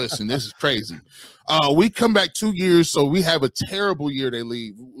I'm like, listen, this is crazy. We come back 2 years, so we have a terrible year. They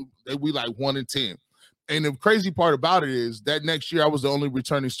leave. We like 1-10. And the crazy part about it is that next year I was the only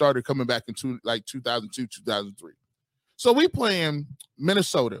returning starter coming back in 2002, 2003. So we playing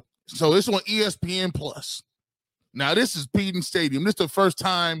Minnesota. So it's on ESPN Plus. Now, this is Peden Stadium. This is the first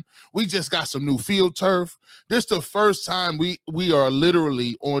time we just got some new field turf. This is the first time we are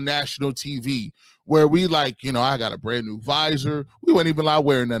literally on national TV where we I got a brand new visor. We weren't even allowed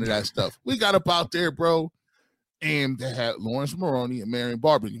wearing none of that stuff. We got up out there, bro, and they had Lawrence Maroney and Marion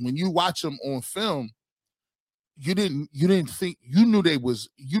Barber. When you watch them on film, you didn't think you knew they was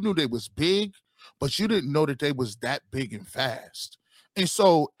big, but you didn't know that they was that big and fast. And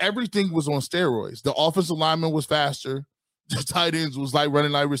so everything was on steroids. The offensive lineman was faster. The tight ends was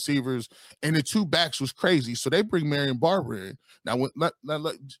running like receivers, and the two backs was crazy. So they bring Marion Barber in. Now,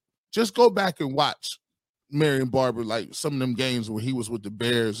 just go back and watch Marion Barber, some of them games where he was with the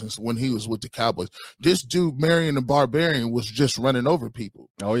Bears and when he was with the Cowboys. This dude, Marion the Barbarian, was just running over people.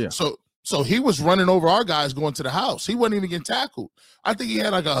 Oh, yeah. So he was running over our guys going to the house. He wasn't even getting tackled. I think he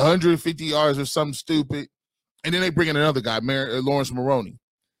had 150 yards or something stupid. And then they bring in another guy, Lawrence Maroney.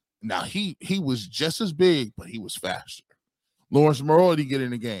 Now, he was just as big, but he was faster. Lawrence Maroney get in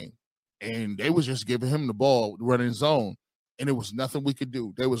the game, and they was just giving him the ball, running zone, and there was nothing we could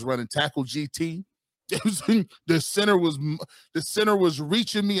do. They was running tackle GT. The center was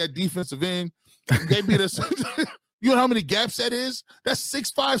reaching me at defensive end. They beat us. You know how many gaps that is? That's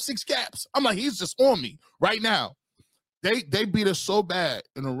 6 gaps. I'm like, he's just on me right now. They beat us so bad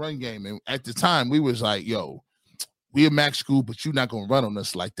in a run game, and at the time we was like, yo, we at Mac School, but you're not gonna run on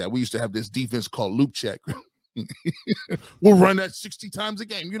us like that. We used to have this defense called loop check. We'll run that 60 times a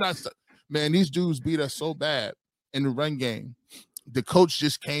game. Man, these dudes beat us so bad in the run game. The coach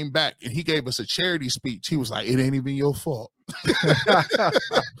just came back and he gave us a charity speech. He was like, it ain't even your fault.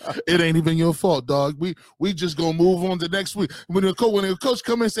 It ain't even your fault, dog. We just gonna move on to next week. When the coach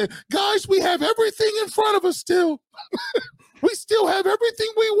come in and say, guys, we have everything in front of us still. We still have everything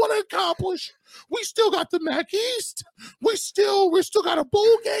we want to accomplish. We still got the MAC East. We still got a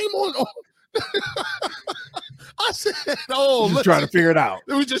bowl game on. I said, just trying to figure it out.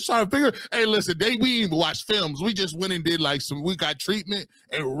 We just trying to figure. Hey, listen, we didn't even watch films. We just went and did we got treatment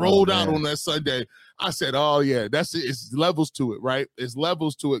and rolled out on that Sunday. I said, oh yeah, that's it. It's levels to it, right? It's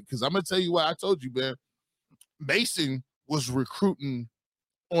levels to it. Because I'm gonna tell you what I told you, man. Mason was recruiting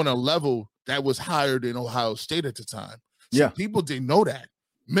on a level that was higher than Ohio State at the time. So people didn't know that.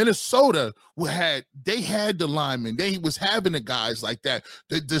 Minnesota had the linemen. They was having the guys like that,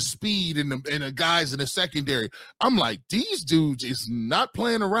 the speed and the guys in the secondary. I'm like, these dudes is not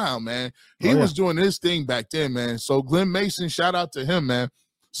playing around, man. He was doing his thing back then, man. So Glenn Mason, shout out to him, man.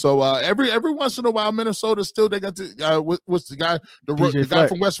 So every once in a while, Minnesota still they got the what's the guy the guy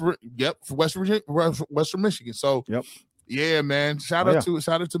from Western Michigan. So yeah, man. Shout out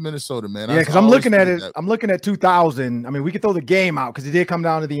to Minnesota, man. Yeah, because I'm looking at it. I'm looking at 2000. I mean, we could throw the game out because it did come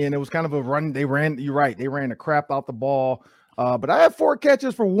down to the end. It was kind of a run. You're right. They ran the crap out the ball. But I had 4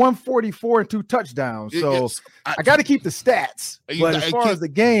 catches for 144 and 2 touchdowns. So I got to keep the stats. But as far as the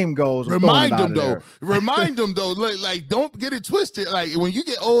game goes, remind them though. Like don't get it twisted. Like when you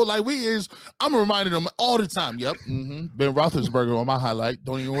get old, like we is, I'm reminding them all the time. Yep, Ben Roethlisberger on my highlight.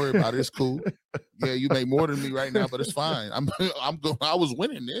 Don't even worry about it. It's cool. Yeah, you make more than me right now, but it's fine. I was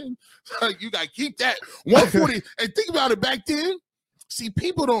winning then. You got to keep that 140. And think about it back then. See,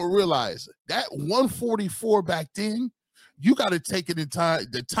 people don't realize that 144 back then. You got to take it in time,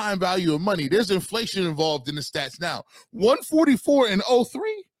 the time value of money. There's inflation involved in the stats now. 144 in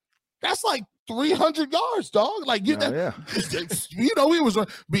 03, that's like 300 yards, dog. Like you know, we was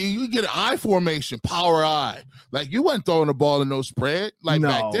you get an I formation, power I. Like you wasn't throwing the ball in no spread. Like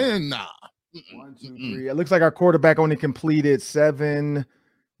back then, nah. 1, 2, 3. It looks like our quarterback only completed 7,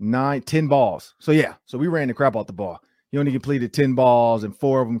 9, 10 balls. So so we ran the crap out the ball. He only completed 10 balls, and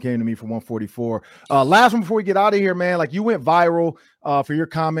 4 of them came to me for 144. Last one before we get out of here, man. Like you went viral for your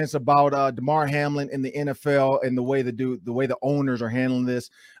comments about Damar Hamlin in the NFL and the way the owners are handling this.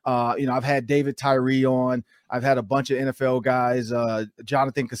 I've had David Tyree on. I've had a bunch of NFL guys.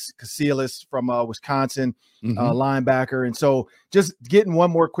 Jonathan Casillas from Wisconsin, linebacker. And so, just getting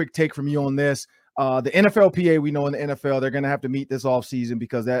one more quick take from you on this. The NFLPA, we know in the NFL, they're going to have to meet this offseason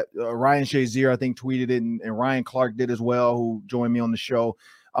because that Ryan Shazier, I think, tweeted it, and Ryan Clark did as well, who joined me on the show.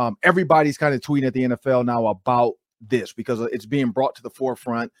 Everybody's kind of tweeting at the NFL now about this because it's being brought to the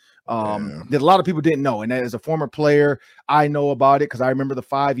forefront that a lot of people didn't know. And as a former player, I know about it because I remember the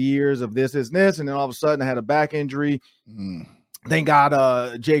 5 years of this, and then all of a sudden I had a back injury. Thank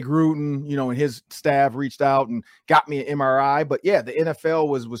God Jay Gruden, and his staff reached out and got me an MRI. But the NFL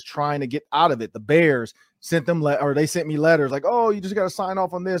was trying to get out of it. The Bears sent them they sent me letters like, oh, you just got to sign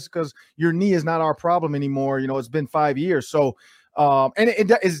off on this because your knee is not our problem anymore. It's been 5 years. So and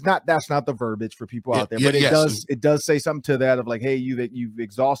it is not, that's not the verbiage for people out there, but it does say something to that of like, hey, you've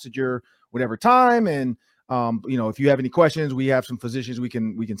exhausted your whatever time, and If you have any questions, we have some physicians we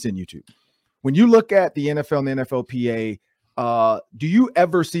can send you to. When you look at the NFL and the NFLPA, do you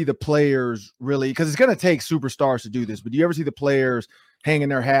ever see the players really, because it's going to take superstars to do this, but do you ever see the players hanging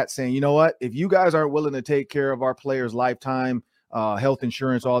their hats saying, you know what, if you guys aren't willing to take care of our players' lifetime health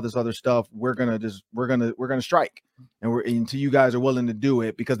insurance, all this other stuff, we're gonna strike, and until you guys are willing to do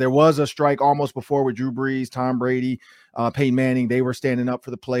it, because there was a strike almost before with Drew Brees, Tom Brady, Peyton Manning. They were standing up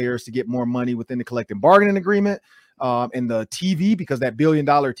for the players to get more money within the collective bargaining agreement, and the TV, because that $1 billion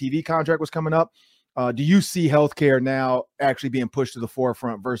TV contract was coming up. Do you see healthcare now actually being pushed to the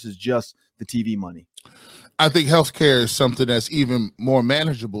forefront versus just the TV money? I think healthcare is something that's even more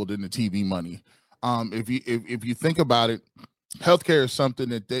manageable than the TV money. If you think about it, healthcare is something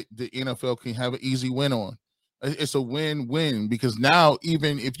that the NFL can have an easy win on. It's a win-win, because now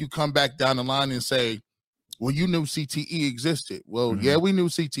even if you come back down the line and say, well, you knew CTE existed. Well, yeah, we knew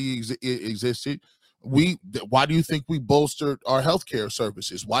CTE existed. Why do you think we bolstered our healthcare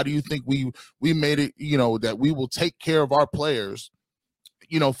services? Why do you think we made it, that we will take care of our players,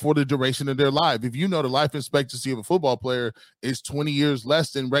 for the duration of their life? If the life expectancy of a football player is 20 years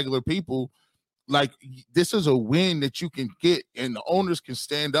less than regular people, like, this is a win that you can get, and the owners can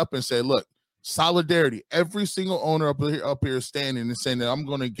stand up and say, look, solidarity. Every single owner up here standing and saying that I'm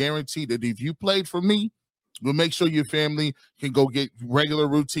going to guarantee that if you played for me, we'll make sure your family can go get regular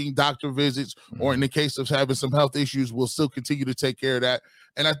routine doctor visits, or in the case of having some health issues, we'll still continue to take care of that.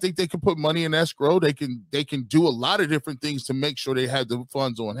 And I think they can put money in escrow. They can do a lot of different things to make sure they have the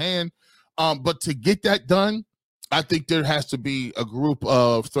funds on hand. But to get that done, I think there has to be a group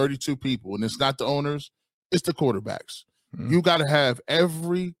of 32 people, and it's not the owners, it's the quarterbacks. You got to have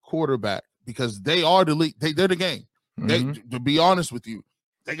every quarterback, because they are the league. They're the game. To be honest with you,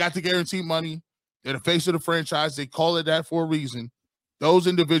 they got the guaranteed money. They're the face of the franchise. They call it that for a reason. Those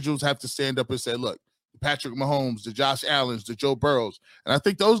individuals have to stand up and say, look, Patrick Mahomes, the Josh Allens, the Joe Burrows. And I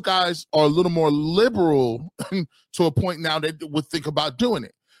think those guys are a little more liberal to a point now that would think about doing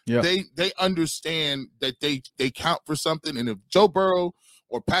it. Yeah. They understand that they count for something. And if Joe Burrow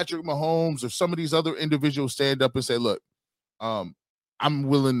or Patrick Mahomes or some of these other individuals stand up and say, look, I'm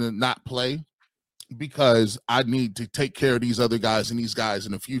willing to not play because I need to take care of these other guys and these guys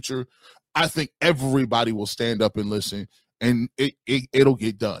in the future, I think everybody will stand up and listen, and it'll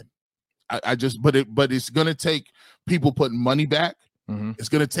get done. But it's going to take people putting money back. It's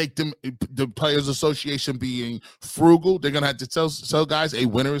going to take the Players Association being frugal. They're going to have to tell guys, a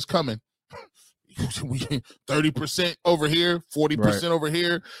winter is coming. 30% over here, 40% over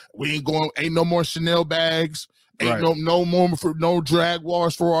here. We ain't no more Chanel bags. Ain't no more for no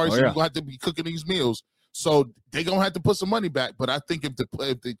Jaguars, Ferraris. You're going to have to be cooking these meals. So they're going to have to put some money back. But I think if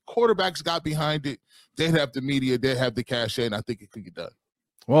the quarterbacks got behind it, they'd have the media, they'd have the cachet, and I think it could get done.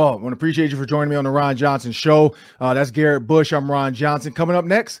 Well, I want to appreciate you for joining me on the Ron Johnson Show. That's Garrett Bush. I'm Ron Johnson. Coming up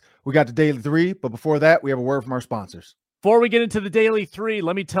next, we got the Daily 3. But before that, we have a word from our sponsors. Before we get into the Daily 3,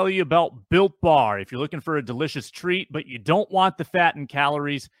 let me tell you about Built Bar. If you're looking for a delicious treat, but you don't want the fat and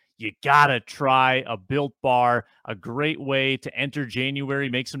calories, you got to try a Built Bar. A great way to enter January,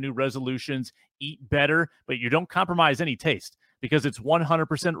 make some new resolutions, eat better, but you don't compromise any taste because it's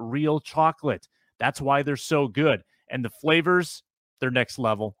 100% real chocolate. That's why they're so good. And the flavors, they're next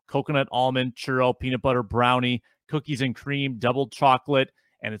level. Coconut, almond, churro, peanut butter, brownie, cookies and cream, double chocolate,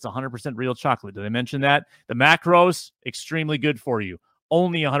 and it's 100% real chocolate. Did I mention that? The macros, extremely good for you.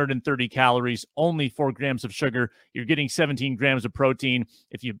 Only 130 calories, only 4 grams of sugar. You're getting 17 grams of protein.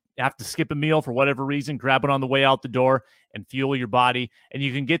 If you have to skip a meal for whatever reason, grab it on the way out the door and fuel your body. And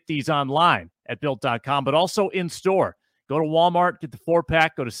you can get these online at Built.com, but also in store. Go to Walmart, get the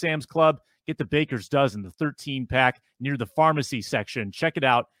 4-pack. Go to Sam's Club, get the Baker's Dozen, the 13-pack near the pharmacy section. Check it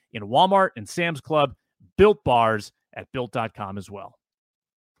out in Walmart and Sam's Club. Built Bars at Built.com as well.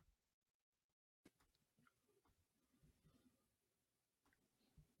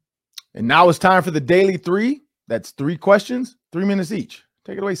 And now it's time for the Daily 3. That's 3 questions, 3 minutes each.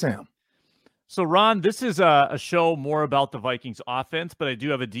 Take it away, Sam. So, Ron, this is a show more about the Vikings offense, but I do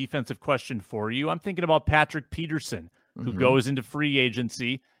have a defensive question for you. I'm thinking about Patrick Peterson, who goes into free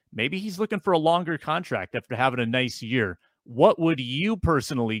agency. Maybe he's looking for a longer contract after having a nice year. What would you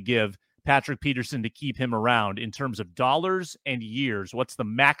personally give Patrick Peterson to keep him around in terms of dollars and years? What's the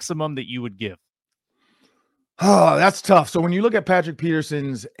maximum that you would give? Oh, that's tough. So when you look at Patrick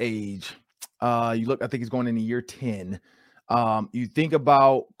Peterson's age, I think he's going into year 10. You think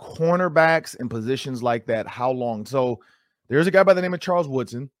about cornerbacks and positions like that, how long? So there's a guy by the name of Charles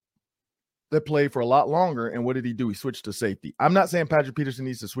Woodson that played for a lot longer. And what did he do? He switched to safety. I'm not saying Patrick Peterson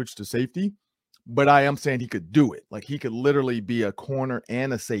needs to switch to safety, but I am saying he could do it. Like, he could literally be a corner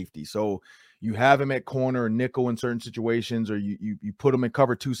and a safety. So you have him at corner or nickel in certain situations, or you put him in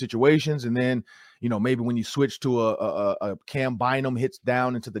cover 2 situations, and then maybe when you switch to a Cam Bynum hits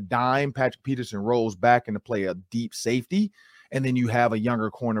down into the dime, Patrick Peterson rolls back into play a deep safety, and then you have a younger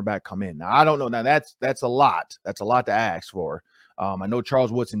cornerback come in. Now I don't know. Now that's a lot. That's a lot to ask for. I know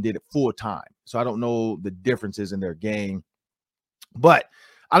Charles Woodson did it full time, so I don't know the differences in their game, but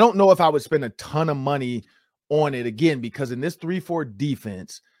I don't know if I would spend a ton of money on it again, because in this 3-4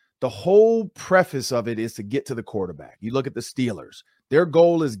 defense, the whole preface of it is to get to the quarterback. You look at the Steelers, their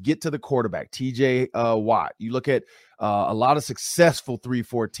goal is get to the quarterback, TJ Watt. You look at a lot of successful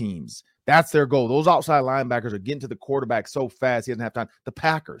 3-4 teams. That's their goal. Those outside linebackers are getting to the quarterback so fast he doesn't have time. The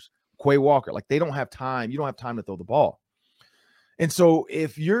Packers, Quay Walker, like they don't have time. You don't have time to throw the ball. And so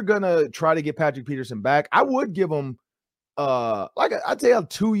if you're going to try to get Patrick Peterson back, I would give him I'd say a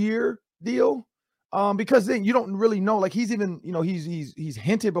 2-year deal. Because then you don't really know, like he's even, he's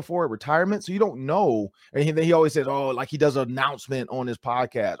hinted before at retirement. So you don't know. And then he always says, like he does an announcement on his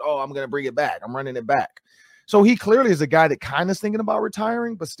podcast. Oh, I'm going to bring it back. I'm running it back. So he clearly is a guy that kind of is thinking about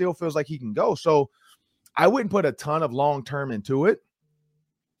retiring, but still feels like he can go. So I wouldn't put a ton of long-term into it.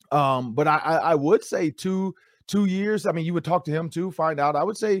 But I would say two years. I mean, you would talk to him too, find out. I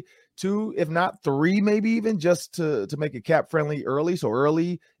would say 2, if not 3, maybe even, just to make it cap friendly early. So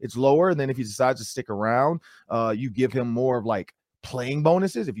early it's lower. And then if he decides to stick around, you give him more of like playing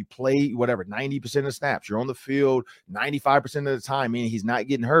bonuses. If you play 90% of snaps, you're on the field 95% of the time, meaning he's not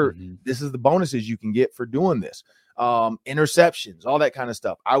getting hurt. Mm-hmm. This is the bonuses you can get for doing this. Interceptions, all that kind of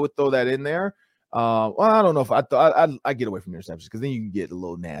stuff. I would throw that in there. Well, I don't know if I get away from interceptions, because then you can get a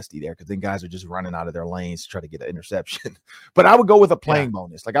little nasty there, because then guys are just running out of their lanes to try to get an interception. But I would go with a playing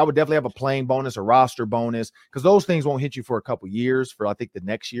bonus. Like I would definitely have a playing bonus, a roster bonus, because those things won't hit you for a couple years, for I think the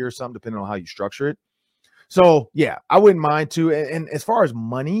next year or something, depending on how you structure it. So yeah, I wouldn't mind too. And as far as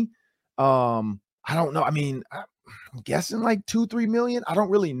money, I don't know. I mean, I'm guessing like 2-3 million. I don't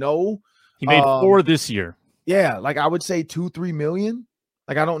really know. He made 4 this year. Yeah, like I would say 2-3 million.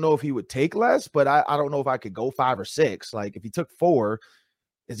 Like, I don't know if he would take less, but I don't know if I could go 5 or 6. Like, if he took 4,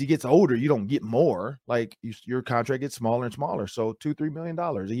 as he gets older, you don't get more. Like, your contract gets smaller and smaller. So $2-3 million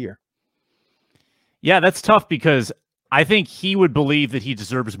a year. Yeah, that's tough, because I think he would believe that he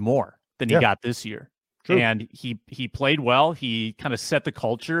deserves more than he got this year. True. And he played well. He kind of set the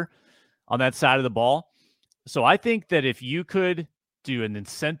culture on that side of the ball. So I think that if you could do an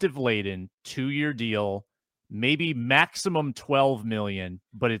incentive-laden 2-year deal, maybe maximum 12 million,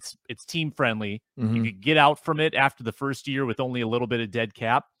 but it's team friendly. Mm-hmm. You could get out from it after the first year with only a little bit of dead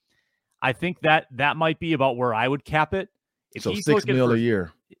cap. I think that might be about where I would cap it. If so $6 million a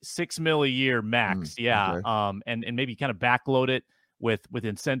year, $6 million a year max. Yeah. Okay. And maybe kind of backload it with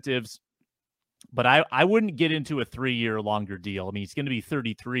incentives, but I wouldn't get into a 3-year longer deal. I mean, he's going to be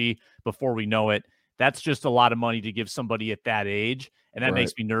 33 before we know it. That's just a lot of money to give somebody at that age. And that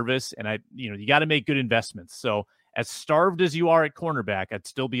makes me nervous. And you got to make good investments. So as starved as you are at cornerback, I'd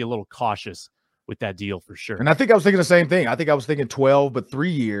still be a little cautious with that deal for sure. And I think I was thinking the same thing. I think I was thinking 12, but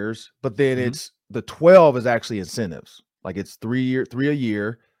 3 years, but then it's the 12 is actually incentives. Like it's 3 a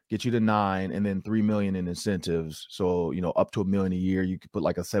year, get you to 9, and then 3 million in incentives. So, up to $1 million a year, you could put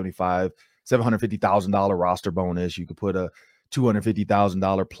like a $750,000 roster bonus. You could put a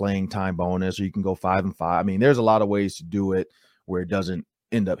 $250,000 playing time bonus, or you can go 5 and 5. I mean, there's a lot of ways to do it where it doesn't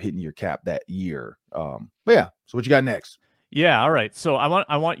end up hitting your cap that year. But yeah, so what you got next? Yeah, all right. So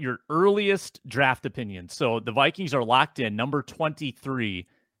I want your earliest draft opinion. So the Vikings are locked in, number 23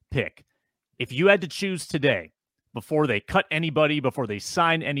 pick. If you had to choose today, before they cut anybody, before they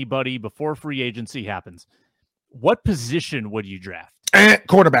sign anybody, before free agency happens, what position would you draft?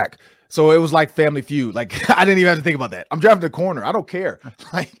 Quarterback. So it was like Family Feud. Like, I didn't even have to think about that. I'm drafting a corner. I don't care.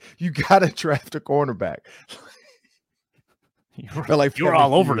 Like, you got to draft a cornerback. You're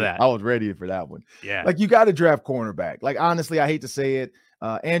all over that. I was ready for that one. Yeah. Like, you got to draft cornerback. Like, honestly, I hate to say it.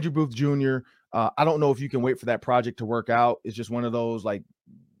 Andrew Booth Jr., I don't know if you can wait for that project to work out. It's just one of those, like,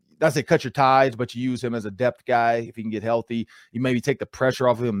 that's it, cut your ties, but you use him as a depth guy. If he can get healthy, you maybe take the pressure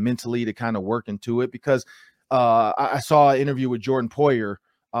off of him mentally to kind of work into it. Because I saw an interview with Jordan Poyer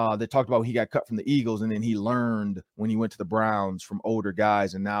that talked about when he got cut from the Eagles, and then he learned when he went to the Browns from older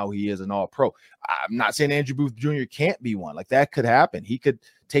guys, and now he is an all-pro. I'm not saying Andrew Booth Jr. can't be one. Like, that could happen. He could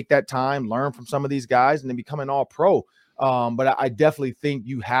take that time, learn from some of these guys, and then become an all-pro. But I definitely think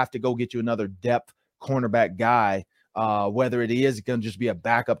you have to go get you another depth cornerback guy, whether it is going to just be a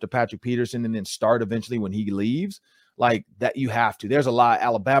backup to Patrick Peterson and then start eventually when he leaves. Like that, you have to. There's a lot.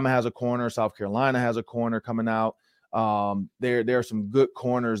 Alabama has a corner. South Carolina has a corner coming out. There are some good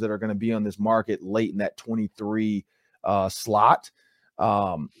corners that are going to be on this market late in that 23 slot.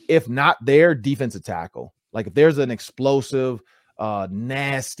 If not there, defensive tackle. Like if there's an explosive,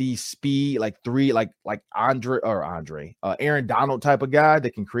 nasty speed, like Aaron Donald type of guy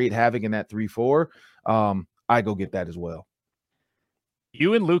that can create havoc in that 3-4, I go get that as well.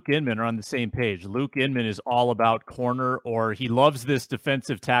 You and Luke Inman are on the same page. Luke Inman is all about corner, or he loves this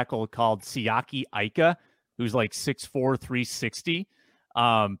defensive tackle called Siaki Ika, who's like 6'4", 360.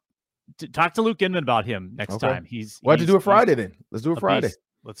 Talk to Luke Inman about him next time. We'll have to do it Friday then. Let's do it Friday. Beast.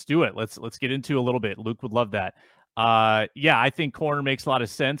 Let's do it. Let's get into a little bit. Luke would love that. Yeah, I think corner makes a lot of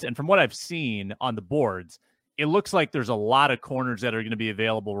sense. And from what I've seen on the boards, it looks like there's a lot of corners that are going to be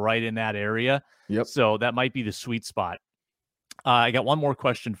available right in that area. Yep. So that might be the sweet spot. I got one more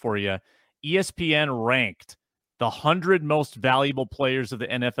question for you. ESPN ranked the 100 most valuable players of the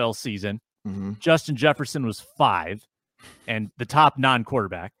NFL season. Mm-hmm. Justin Jefferson was 5, and the top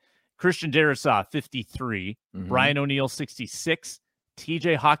non-quarterback. Christian Darrisaw, 53. Mm-hmm. Brian O'Neill, 66.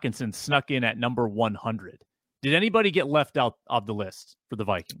 TJ Hawkinson snuck in at number 100. Did anybody get left out of the list for the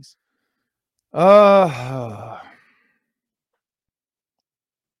Vikings? No.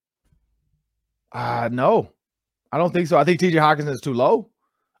 I don't think so. I think TJ Hawkinson is too low.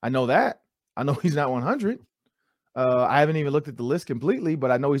 I know that. I know he's not 100. I haven't even looked at the list completely,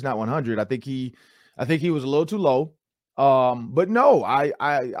 but I know he's not 100. I think he was a little too low. But no,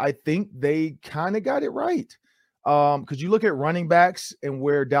 I think they kind of got it right. Because you look at running backs and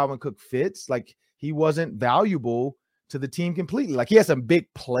where Dalvin Cook fits, like he wasn't valuable to the team completely. Like he had some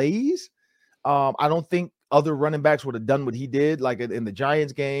big plays. I don't think other running backs would have done what he did, like in the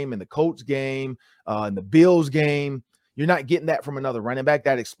Giants game, in the Colts game, in the Bills game. You're not getting that from another running back,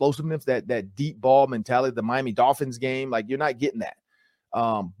 that explosiveness, that deep ball mentality, the Miami Dolphins game. Like you're not getting that.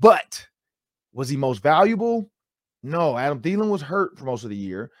 But was he most valuable? No, Adam Thielen was hurt for most of the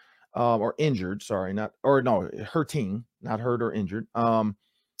year, or injured. Sorry, hurting, not hurt or injured.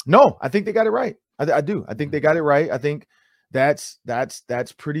 No, I think they got it right. I do. I think they got it right. I think that's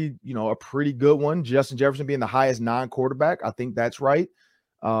pretty, a pretty good one. Justin Jefferson being the highest non-quarterback. I think that's right.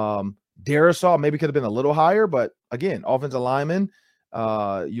 Darrisaw maybe could have been a little higher, but again, offensive lineman.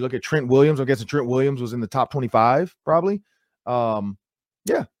 You look at Trent Williams. I'm guessing Trent Williams was in the top 25, probably.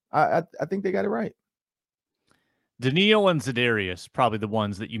 Yeah, I think they got it right. Daniil and Za'Darius, probably the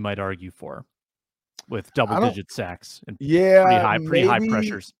ones that you might argue for, with double-digit sacks and pretty high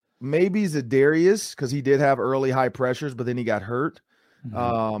pressures. Maybe Za'Darius, because he did have early high pressures, but then he got hurt.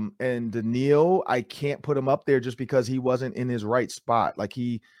 Mm-hmm. And Daniil, I can't put him up there just because he wasn't in his right spot. Like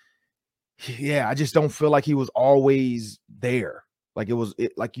I just don't feel like he was always there. Like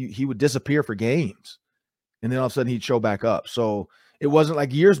he would disappear for games, and then all of a sudden he'd show back up. So it wasn't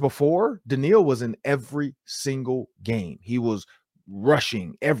like years before. Daniil was in every single game. He was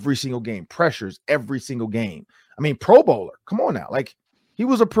rushing every single game, pressures every single game. I mean, Pro Bowler. Come on now. Like he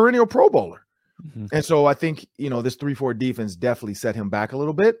was a perennial Pro Bowler. Mm-hmm. And so I think, this 3-4 defense definitely set him back a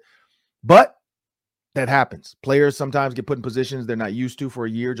little bit, but that happens. Players sometimes get put in positions they're not used to for a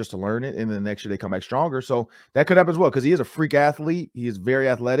year just to learn it. And then the next year they come back stronger. So that could happen as well, because he is a freak athlete. He is very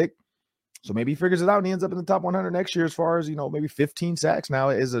athletic. So maybe he figures it out and he ends up in the top 100 next year as far as, maybe 15 sacks now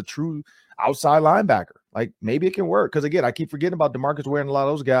is a true outside linebacker. Like maybe it can work. Because again, I keep forgetting about DeMarcus Ware and a lot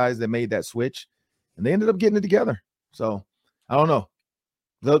of those guys that made that switch and they ended up getting it together. So I don't know.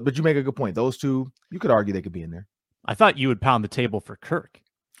 But you make a good point. Those two, you could argue they could be in there. I thought you would pound the table for Kirk.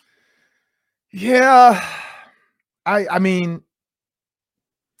 Yeah. I mean,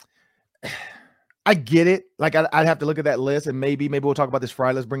 I get it. Like I'd have to look at that list and maybe we'll talk about this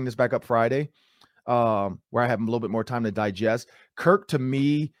Friday. Let's bring this back up Friday, where I have a little bit more time to digest. Kirk, to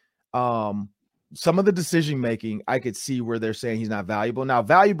me, some of the decision-making, I could see where they're saying he's not valuable. Now,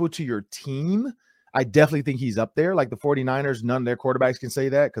 valuable to your team, I definitely think he's up there. Like the 49ers, none of their quarterbacks can say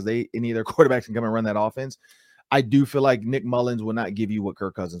that because any of their quarterbacks can come and run that offense. I do feel like Nick Mullins will not give you what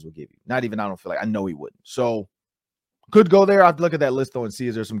Kirk Cousins would give you. Not even, I don't feel like, I know he wouldn't. So could go there. I have to look at that list though and see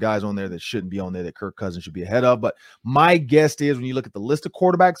if there's some guys on there that shouldn't be on there that Kirk Cousins should be ahead of. But my guess is when you look at the list of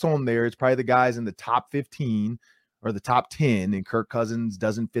quarterbacks on there, it's probably the guys in the top 15 or the top 10, and Kirk Cousins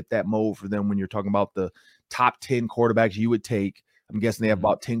doesn't fit that mold for them when you're talking about the top 10 quarterbacks you would take. I'm guessing they have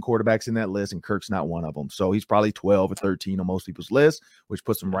about 10 quarterbacks in that list, and Kirk's not one of them. So he's probably 12 or 13 on most people's list, which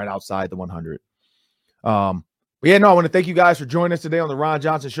puts him right outside the 100. But yeah, no, I want to thank you guys for joining us today on the Ron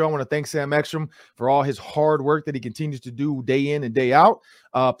Johnson Show. I want to thank Sam Ekstrom for all his hard work that he continues to do day in and day out.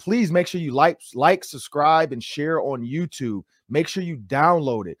 Please make sure you like, subscribe, and share on YouTube. Make sure you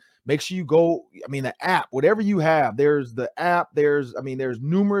download it. Make sure you go, the app, whatever you have, there's the app. There's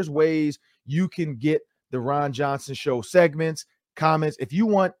numerous ways you can get the Ron Johnson Show segments, comments. If you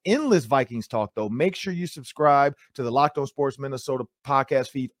want endless Vikings talk, though, make sure you subscribe to the Locked On Sports Minnesota podcast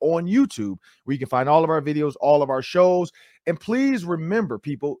feed on YouTube, where you can find all of our videos, all of our shows. And please remember,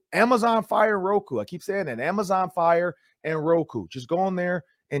 people, Amazon Fire and Roku. I keep saying that, Amazon Fire and Roku. Just go on there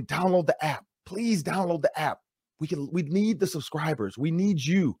and download the app. Please download the app. We need the subscribers. We need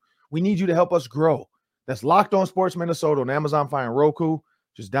you. We need you to help us grow. That's Locked On Sports Minnesota on Amazon Fire and Roku.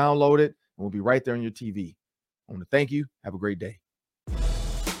 Just download it, and we'll be right there on your TV. I want to thank you. Have a great day.